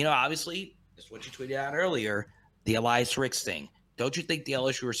 And, obviously, that's what you tweeted out earlier, the Elias Ricks thing. Don't you think the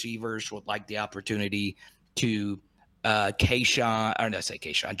LSU receivers would like the opportunity to Jamar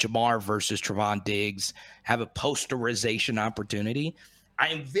versus Trevon Diggs, have a posterization opportunity? I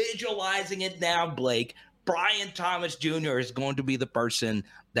am visualizing it now, Blake. Brian Thomas Jr. is going to be the person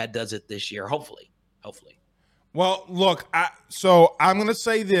that does it this year, hopefully. Well, look, so I'm going to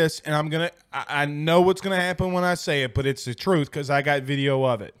say this, and I know what's going to happen when I say it, but it's the truth because I got video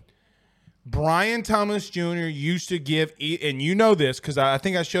of it. Brian Thomas Jr. used to give, and you know this because I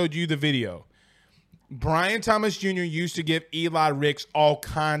think I showed you the video. Brian Thomas Jr. used to give Eli Ricks all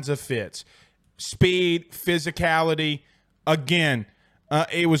kinds of fits. Speed, physicality. Again,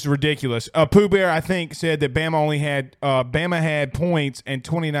 it was ridiculous. Pooh Bear, I think, said that Bama had points and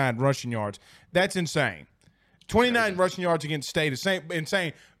 29 rushing yards. That's insane. 29 rushing yards against State is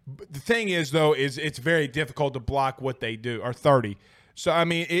insane. The thing is, though, it's very difficult to block what they do, or 30. So, I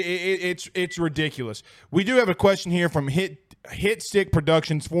mean, it's ridiculous. We do have a question here from Hitstick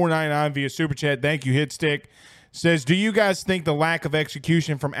Productions 499 via Super Chat. Thank you, Hitstick. Says, do you guys think the lack of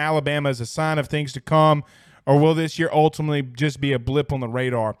execution from Alabama is a sign of things to come, or will this year ultimately just be a blip on the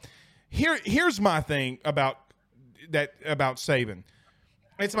radar? Here's my thing about Saban.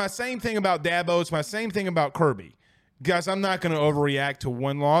 It's my same thing about Dabo. It's my same thing about Kirby. Guys, I'm not going to overreact to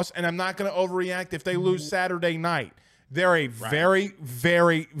one loss, and I'm not going to overreact if they lose Saturday night. They're a very,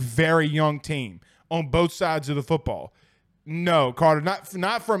 very, very young team on both sides of the football. No, Carter,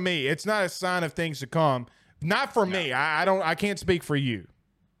 not for me. It's not a sign of things to come. Not for me. I can't speak for you.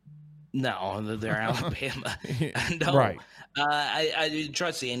 No, they're Alabama. No. Right. I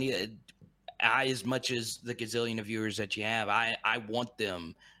trust you, Andy. As much as the gazillion of viewers that you have, I want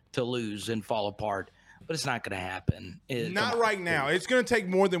them to lose and fall apart, but it's not going to happen. Not right now. It's going to take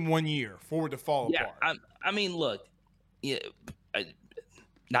more than 1 year for it to fall apart. I mean, look,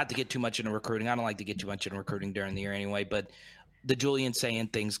 not to get too much into recruiting. I don't like to get too much into recruiting during the year anyway, but the Julian Sayin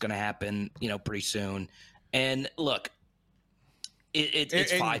thing's going to happen, pretty soon. And look,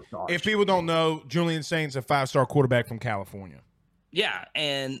 it's 5 stars. If people don't know, Julian Sayin's a 5-star quarterback from California. Yeah,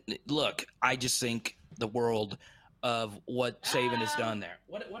 and look, I just think the world of what Saban has done there.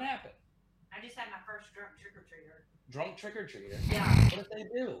 What happened? I just had my first drunk trick-or-treater. Drunk trick-or-treater? Yeah. What did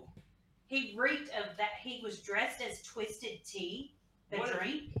they do? He reeked of that. He was dressed as Twisted Tea,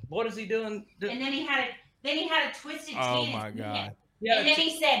 drink. What is he doing? And then he had a Twisted Tea. Oh, my God. Yeah, and then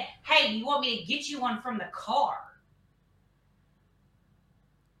he said, hey, you want me to get you one from the car?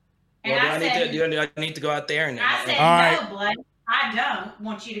 And I said, do I need to go out there? I said, no, blood. I don't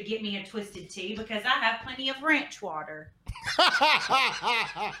want you to get me a Twisted Tea because I have plenty of ranch water.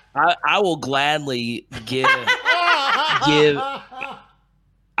 I will gladly give.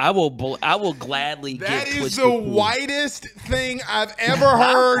 I will gladly give. That is the whitest thing I've ever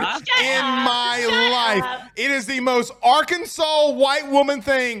heard in my life. It is the most Arkansas white woman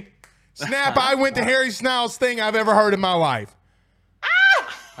thing. Snap! I went to Harry Snell's thing I've ever heard in my life.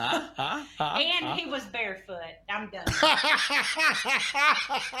 And he was barefoot. I'm done.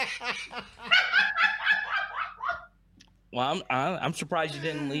 Well, I'm surprised you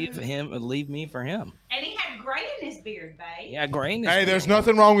didn't leave me for him. And he had gray in his beard, babe. Yeah, gray in his beard. There's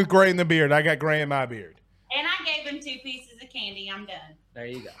nothing wrong with gray in the beard. I got gray in my beard. And I gave him 2 pieces of candy. I'm done. There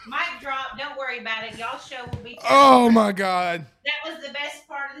you go. Mic drop. Don't worry about it. Y'all's show will be. Oh my God. That was the best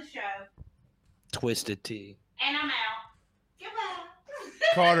part of the show. Twisted Tea. And I'm out. Goodbye.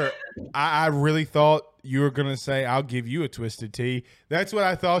 Carter, I really thought you were going to say, I'll give you a Twisted Tea. That's what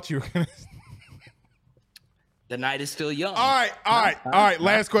I thought you were going to say. The night is still young. All right.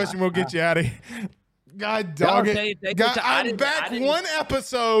 Last question. We'll get you out of here. God dog it. I'm back one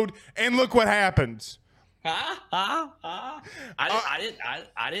episode, and look what happens. I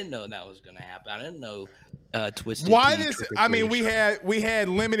didn't know that was going to happen. I didn't know Twisted Why Tea does trick or I mean treat. we had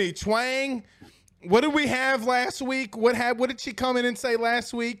Lemony Twang. What did we have last week? What did she come in and say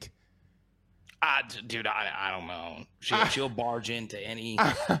last week? Dude, I don't know. She'll barge into any.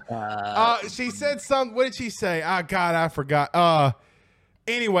 She said something. What did she say? Oh God, I forgot.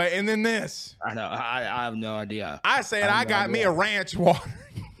 Anyway, and then this. I know. I have no idea. I said I got me a ranch water.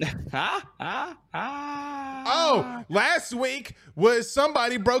 Oh, last week was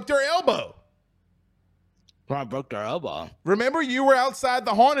somebody broke their elbow. I broke their elbow. Remember, you were outside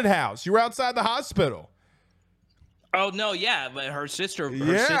the haunted house. You were outside the hospital. Oh no, yeah, but her sister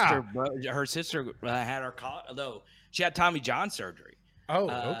had her though she had Tommy John surgery. Oh,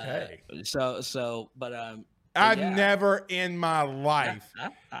 okay. But I've yeah. never in my life.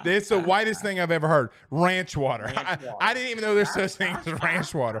 It's the whitest thing I've ever heard. Ranch water. I didn't even know there's such thing as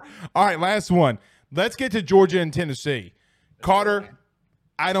ranch water. All right, last one. Let's get to Georgia and Tennessee. Carter,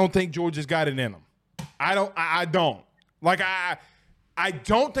 I don't think Georgia's got it in them. I don't. Like I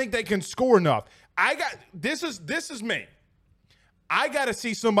don't think they can score enough. This is me. I got to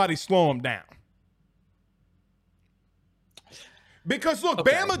see somebody slow them down. Because look,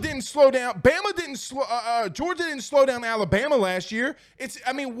 Okay. Bama didn't slow down. Georgia didn't slow down Alabama last year.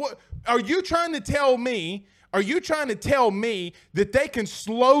 What are you trying to tell me? Are you trying to tell me that they can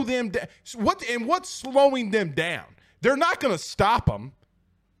slow them down? What's slowing them down? They're not going to stop them.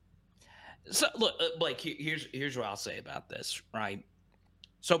 So look, Blake. Here's what I'll say about this. Right.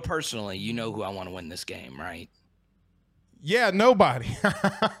 So personally, you know who I want to win this game, right? Yeah, nobody.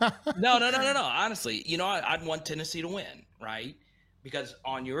 No. Honestly, I'd want Tennessee to win, right? Because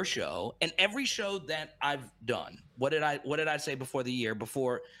on your show and every show that I've done, what did I say before the year?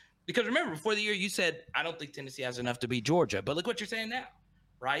 Because remember, before the year, you said I don't think Tennessee has enough to beat Georgia, but look what you're saying now,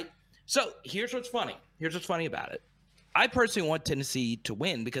 right? So here's what's funny. Here's what's funny about it. I personally want Tennessee to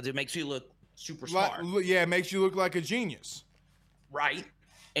win because it makes you look super smart. Yeah, it makes you look like a genius. Right.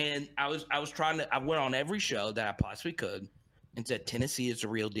 And I went on every show that I possibly could and said Tennessee is the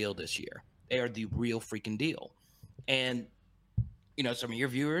real deal this year. They are the real freaking deal. And some of your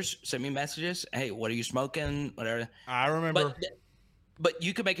viewers sent me messages. Hey, what are you smoking? Whatever. I remember. But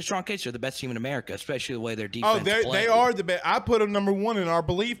you could make a strong case they're the best team in America, especially the way their defense they plays. are the best. I put them number one in our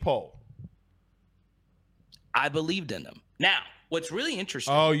belief poll. I believed in them. Now, what's really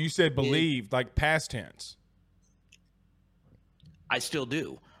interesting. Oh, you said believed, like past tense. I still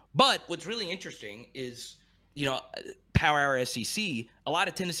do. But what's really interesting is, Power Hour SEC, a lot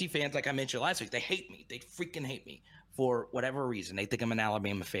of Tennessee fans, like I mentioned last week, they hate me. They freaking hate me for whatever reason. They think I'm an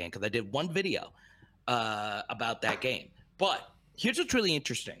Alabama fan because I did one video about that game. But here's what's really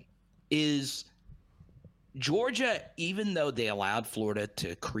interesting is Georgia, even though they allowed Florida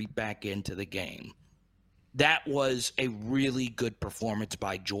to creep back into the game, that was a really good performance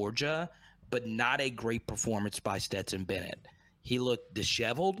by Georgia, but not a great performance by Stetson Bennett. He looked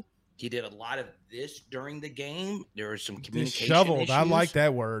disheveled. He did a lot of this during the game. There were some communication Disheveled. issues. I like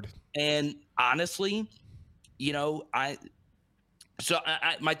that word. And honestly, my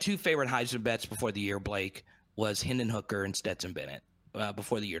two favorite Heisman bets before the year, Blake, was Hendon Hooker and Stetson Bennett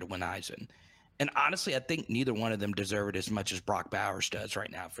before the year to win Heisman. And honestly, I think neither one of them deserve it as much as Brock Bowers does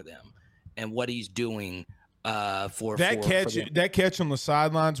right now for them. And what he's doing that catch on the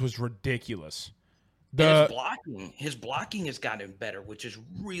sidelines was ridiculous. His blocking has gotten better, which is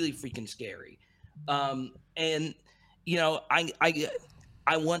really freaking scary. I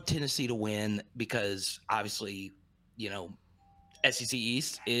want Tennessee to win because obviously, SEC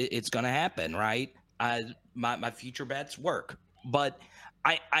East, it's going to happen, right? My future bets work, but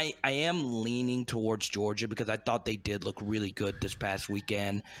I am leaning towards Georgia because I thought they did look really good this past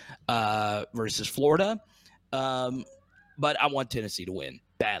weekend versus Florida. But I want Tennessee to win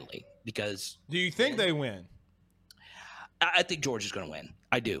badly because. Do you think they win? I think Georgia's going to win.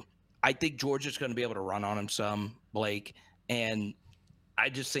 I do. I think Georgia's going to be able to run on them some, Blake. And I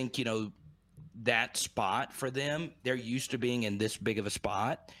just think, that spot for them, they're used to being in this big of a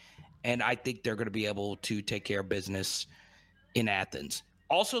spot. And I think they're going to be able to take care of business in Athens.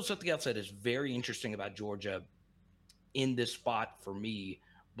 Also, something else that is very interesting about Georgia in this spot for me,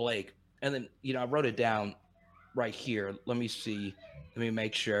 Blake, and then, I wrote it down right here. Let me see. Let me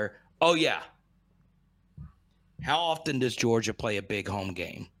make sure. Oh, yeah. How often does Georgia play a big home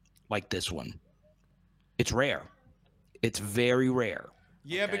game like this one? It's rare. It's very rare.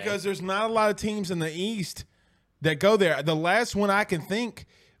 Yeah, okay? Because there's not a lot of teams in the East that go there. The last one I can think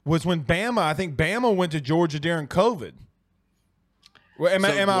was when I think Bama went to Georgia during COVID. Well, am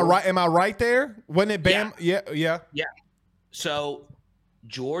I right? Am I right there? Wasn't it Bama? Yeah. So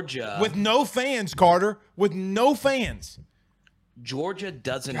Georgia with no fans, Carter. With no fans. Georgia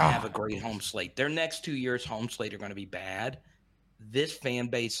doesn't have a great home slate. Their next 2 years home slate are going to be bad. This fan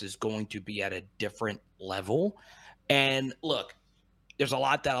base is going to be at a different level. And look, there's a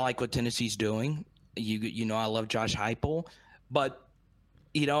lot that I like what Tennessee's doing. You know I love Josh Heupel, but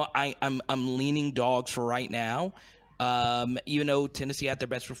I'm leaning dogs for right now. Even though Tennessee had their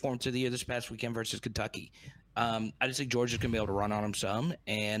best performance of the year this past weekend versus Kentucky. I just think Georgia's going to be able to run on them some,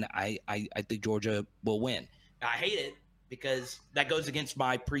 and I think Georgia will win. Now, I hate it because that goes against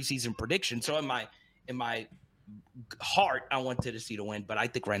my preseason prediction. So in my heart, I want Tennessee to win, but I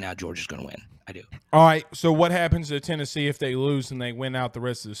think right now Georgia's going to win. I do. All right. So what happens to Tennessee if they lose and they win out the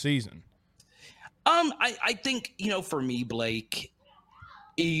rest of the season? I think, for me, Blake,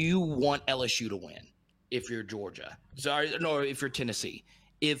 you want LSU to win if you're Georgia. Sorry, no, if you're Tennessee.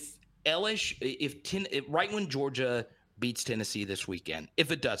 If right when Georgia beats Tennessee this weekend,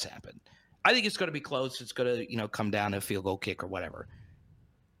 if it does happen, I think it's going to be close. It's going to, come down to a field goal kick or whatever.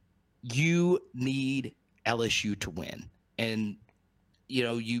 You need LSU to win, and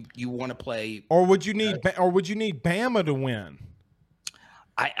you want to play. Or would you need Bama to win?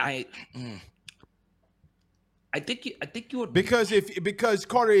 I think you would, because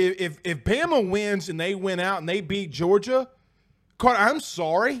Carter, if Bama wins and they win out and they beat Georgia, Carter, I'm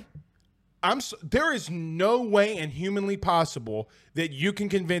sorry. There is no way and humanly possible that you can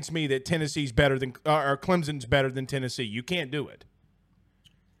convince me that Tennessee's better than or Clemson's better than Tennessee. You can't do it.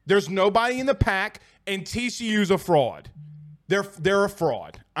 There's nobody in the pack, and TCU's a fraud. They're a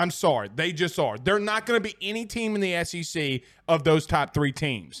fraud. I'm sorry. They just are. They're not going to be any team in the SEC of those top three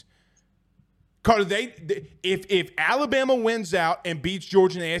teams. Carter, if Alabama wins out and beats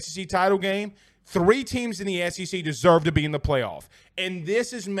Georgia in the SEC title game, 3 teams in the SEC deserve to be in the playoff. And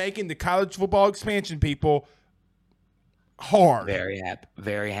this is making the college football expansion people hard. Very happy.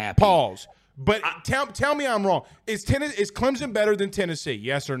 Very happy. Pause. But tell me I'm wrong. Is Clemson better than Tennessee?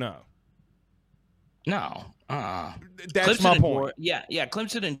 Yes or no? No. That's Clemson my point. Yeah.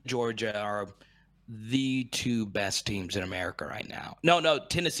 Clemson and Georgia are the 2 best teams in America right now. No,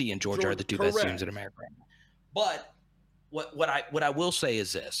 Tennessee and Georgia are the 2 best teams in America right now. But what I will say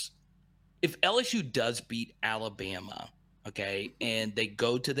is this. If LSU does beat Alabama, okay, and they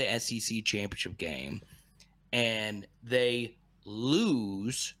go to the SEC championship game and they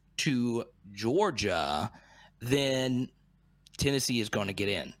lose to Georgia, then Tennessee is going to get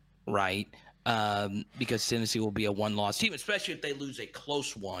in, right? Because Tennessee will be a 1-loss team, especially if they lose a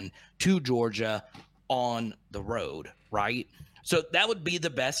close one to Georgia on the road, right? So that would be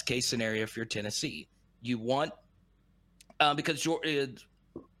the best case scenario if you're Tennessee. You want because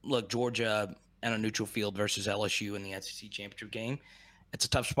Georgia on a neutral field versus LSU in the SEC championship game. It's a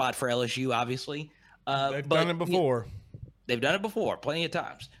tough spot for LSU, obviously. They've done it before. They've done it before, plenty of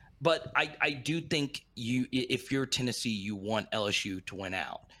times. But I do think if you're Tennessee, you want LSU to win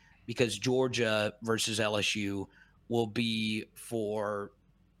out because Georgia versus LSU will be for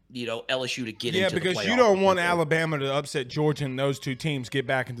LSU to get into the playoff. Yeah, because you don't want Alabama to upset Georgia and those 2 teams get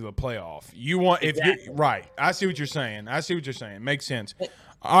back into the playoff. You want exactly. if you're right. I see what you're saying. Makes sense.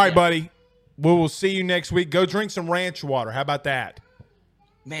 All right, buddy. We will see you next week. Go drink some ranch water. How about that?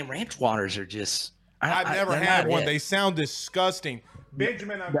 Man, ranch waters are just I've never had one. They sound disgusting.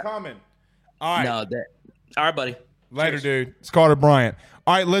 Benjamin, I'm coming. All right. All right, buddy. Later, dude. It's Carter Bryant.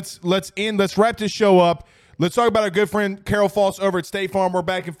 All right, let's wrap this show up. Let's talk about our good friend Carol Foss over at State Farm. We're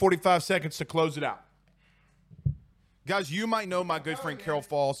back in 45 seconds to close it out. Guys, you might know my good friend Carol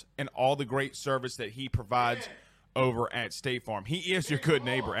Foss and all the great service that he provides over at State Farm. He is your good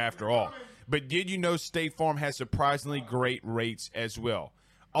neighbor after all. But did you know State Farm has surprisingly great rates as well?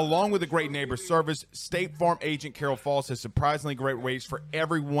 Along with the great neighbor service, State Farm agent Carol Foss has surprisingly great rates for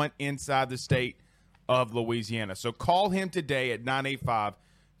everyone inside the state of Louisiana. So call him today at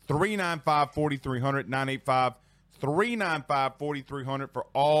 985-395-4300, 985-395-4300 for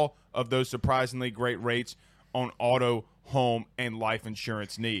all of those surprisingly great rates on auto, home, and life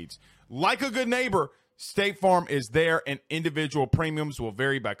insurance needs. Like a good neighbor, State Farm is there, and individual premiums will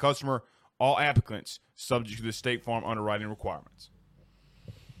vary by customer. All applicants subject to the State Farm underwriting requirements.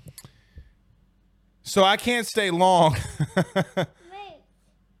 So I can't stay long.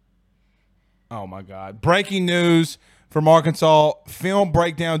 Oh, my God. Breaking news from Arkansas. Film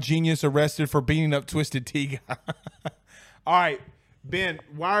breakdown genius arrested for beating up Twisted Tea guy. All right, Ben,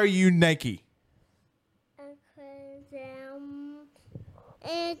 why are you naked?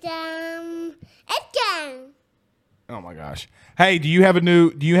 Oh my gosh. Hey, do you have a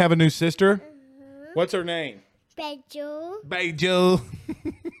new sister? What's her name? Bejul.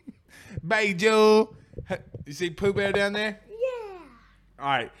 All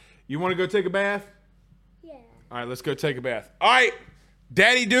right. You want to go take a bath? Yeah. All right, let's go take a bath. All right.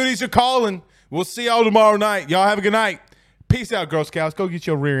 Daddy duties are calling. We'll see y'all tomorrow night. Y'all have a good night. Peace out, Girl Scouts. Go get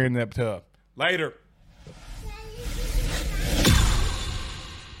your rear end in that tub. Later.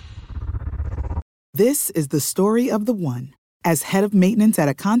 This is the story of the one. As head of maintenance at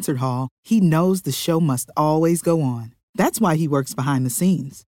a concert hall, he knows the show must always go on. That's why he works behind the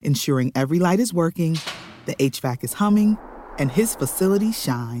scenes, ensuring every light is working, the HVAC is humming, and his facility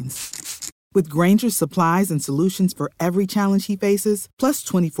shines. With Grainger's supplies and solutions for every challenge he faces, plus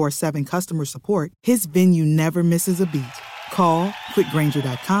 24/7 customer support, his venue never misses a beat. Call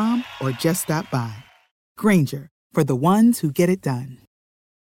quickgrainger.com or just stop by. Grainger, for the ones who get it done.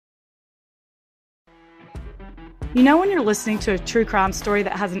 You know when you're listening to a true crime story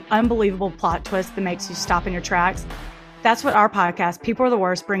that has an unbelievable plot twist that makes you stop in your tracks? That's what our podcast, People Are the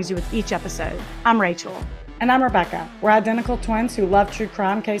Worst, brings you with each episode. I'm Rachel. And I'm Rebecca. We're identical twins who love true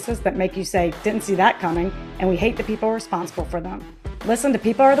crime cases that make you say, didn't see that coming, and we hate the people responsible for them. Listen to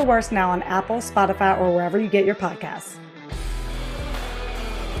People Are the Worst now on Apple, Spotify, or wherever you get your podcasts.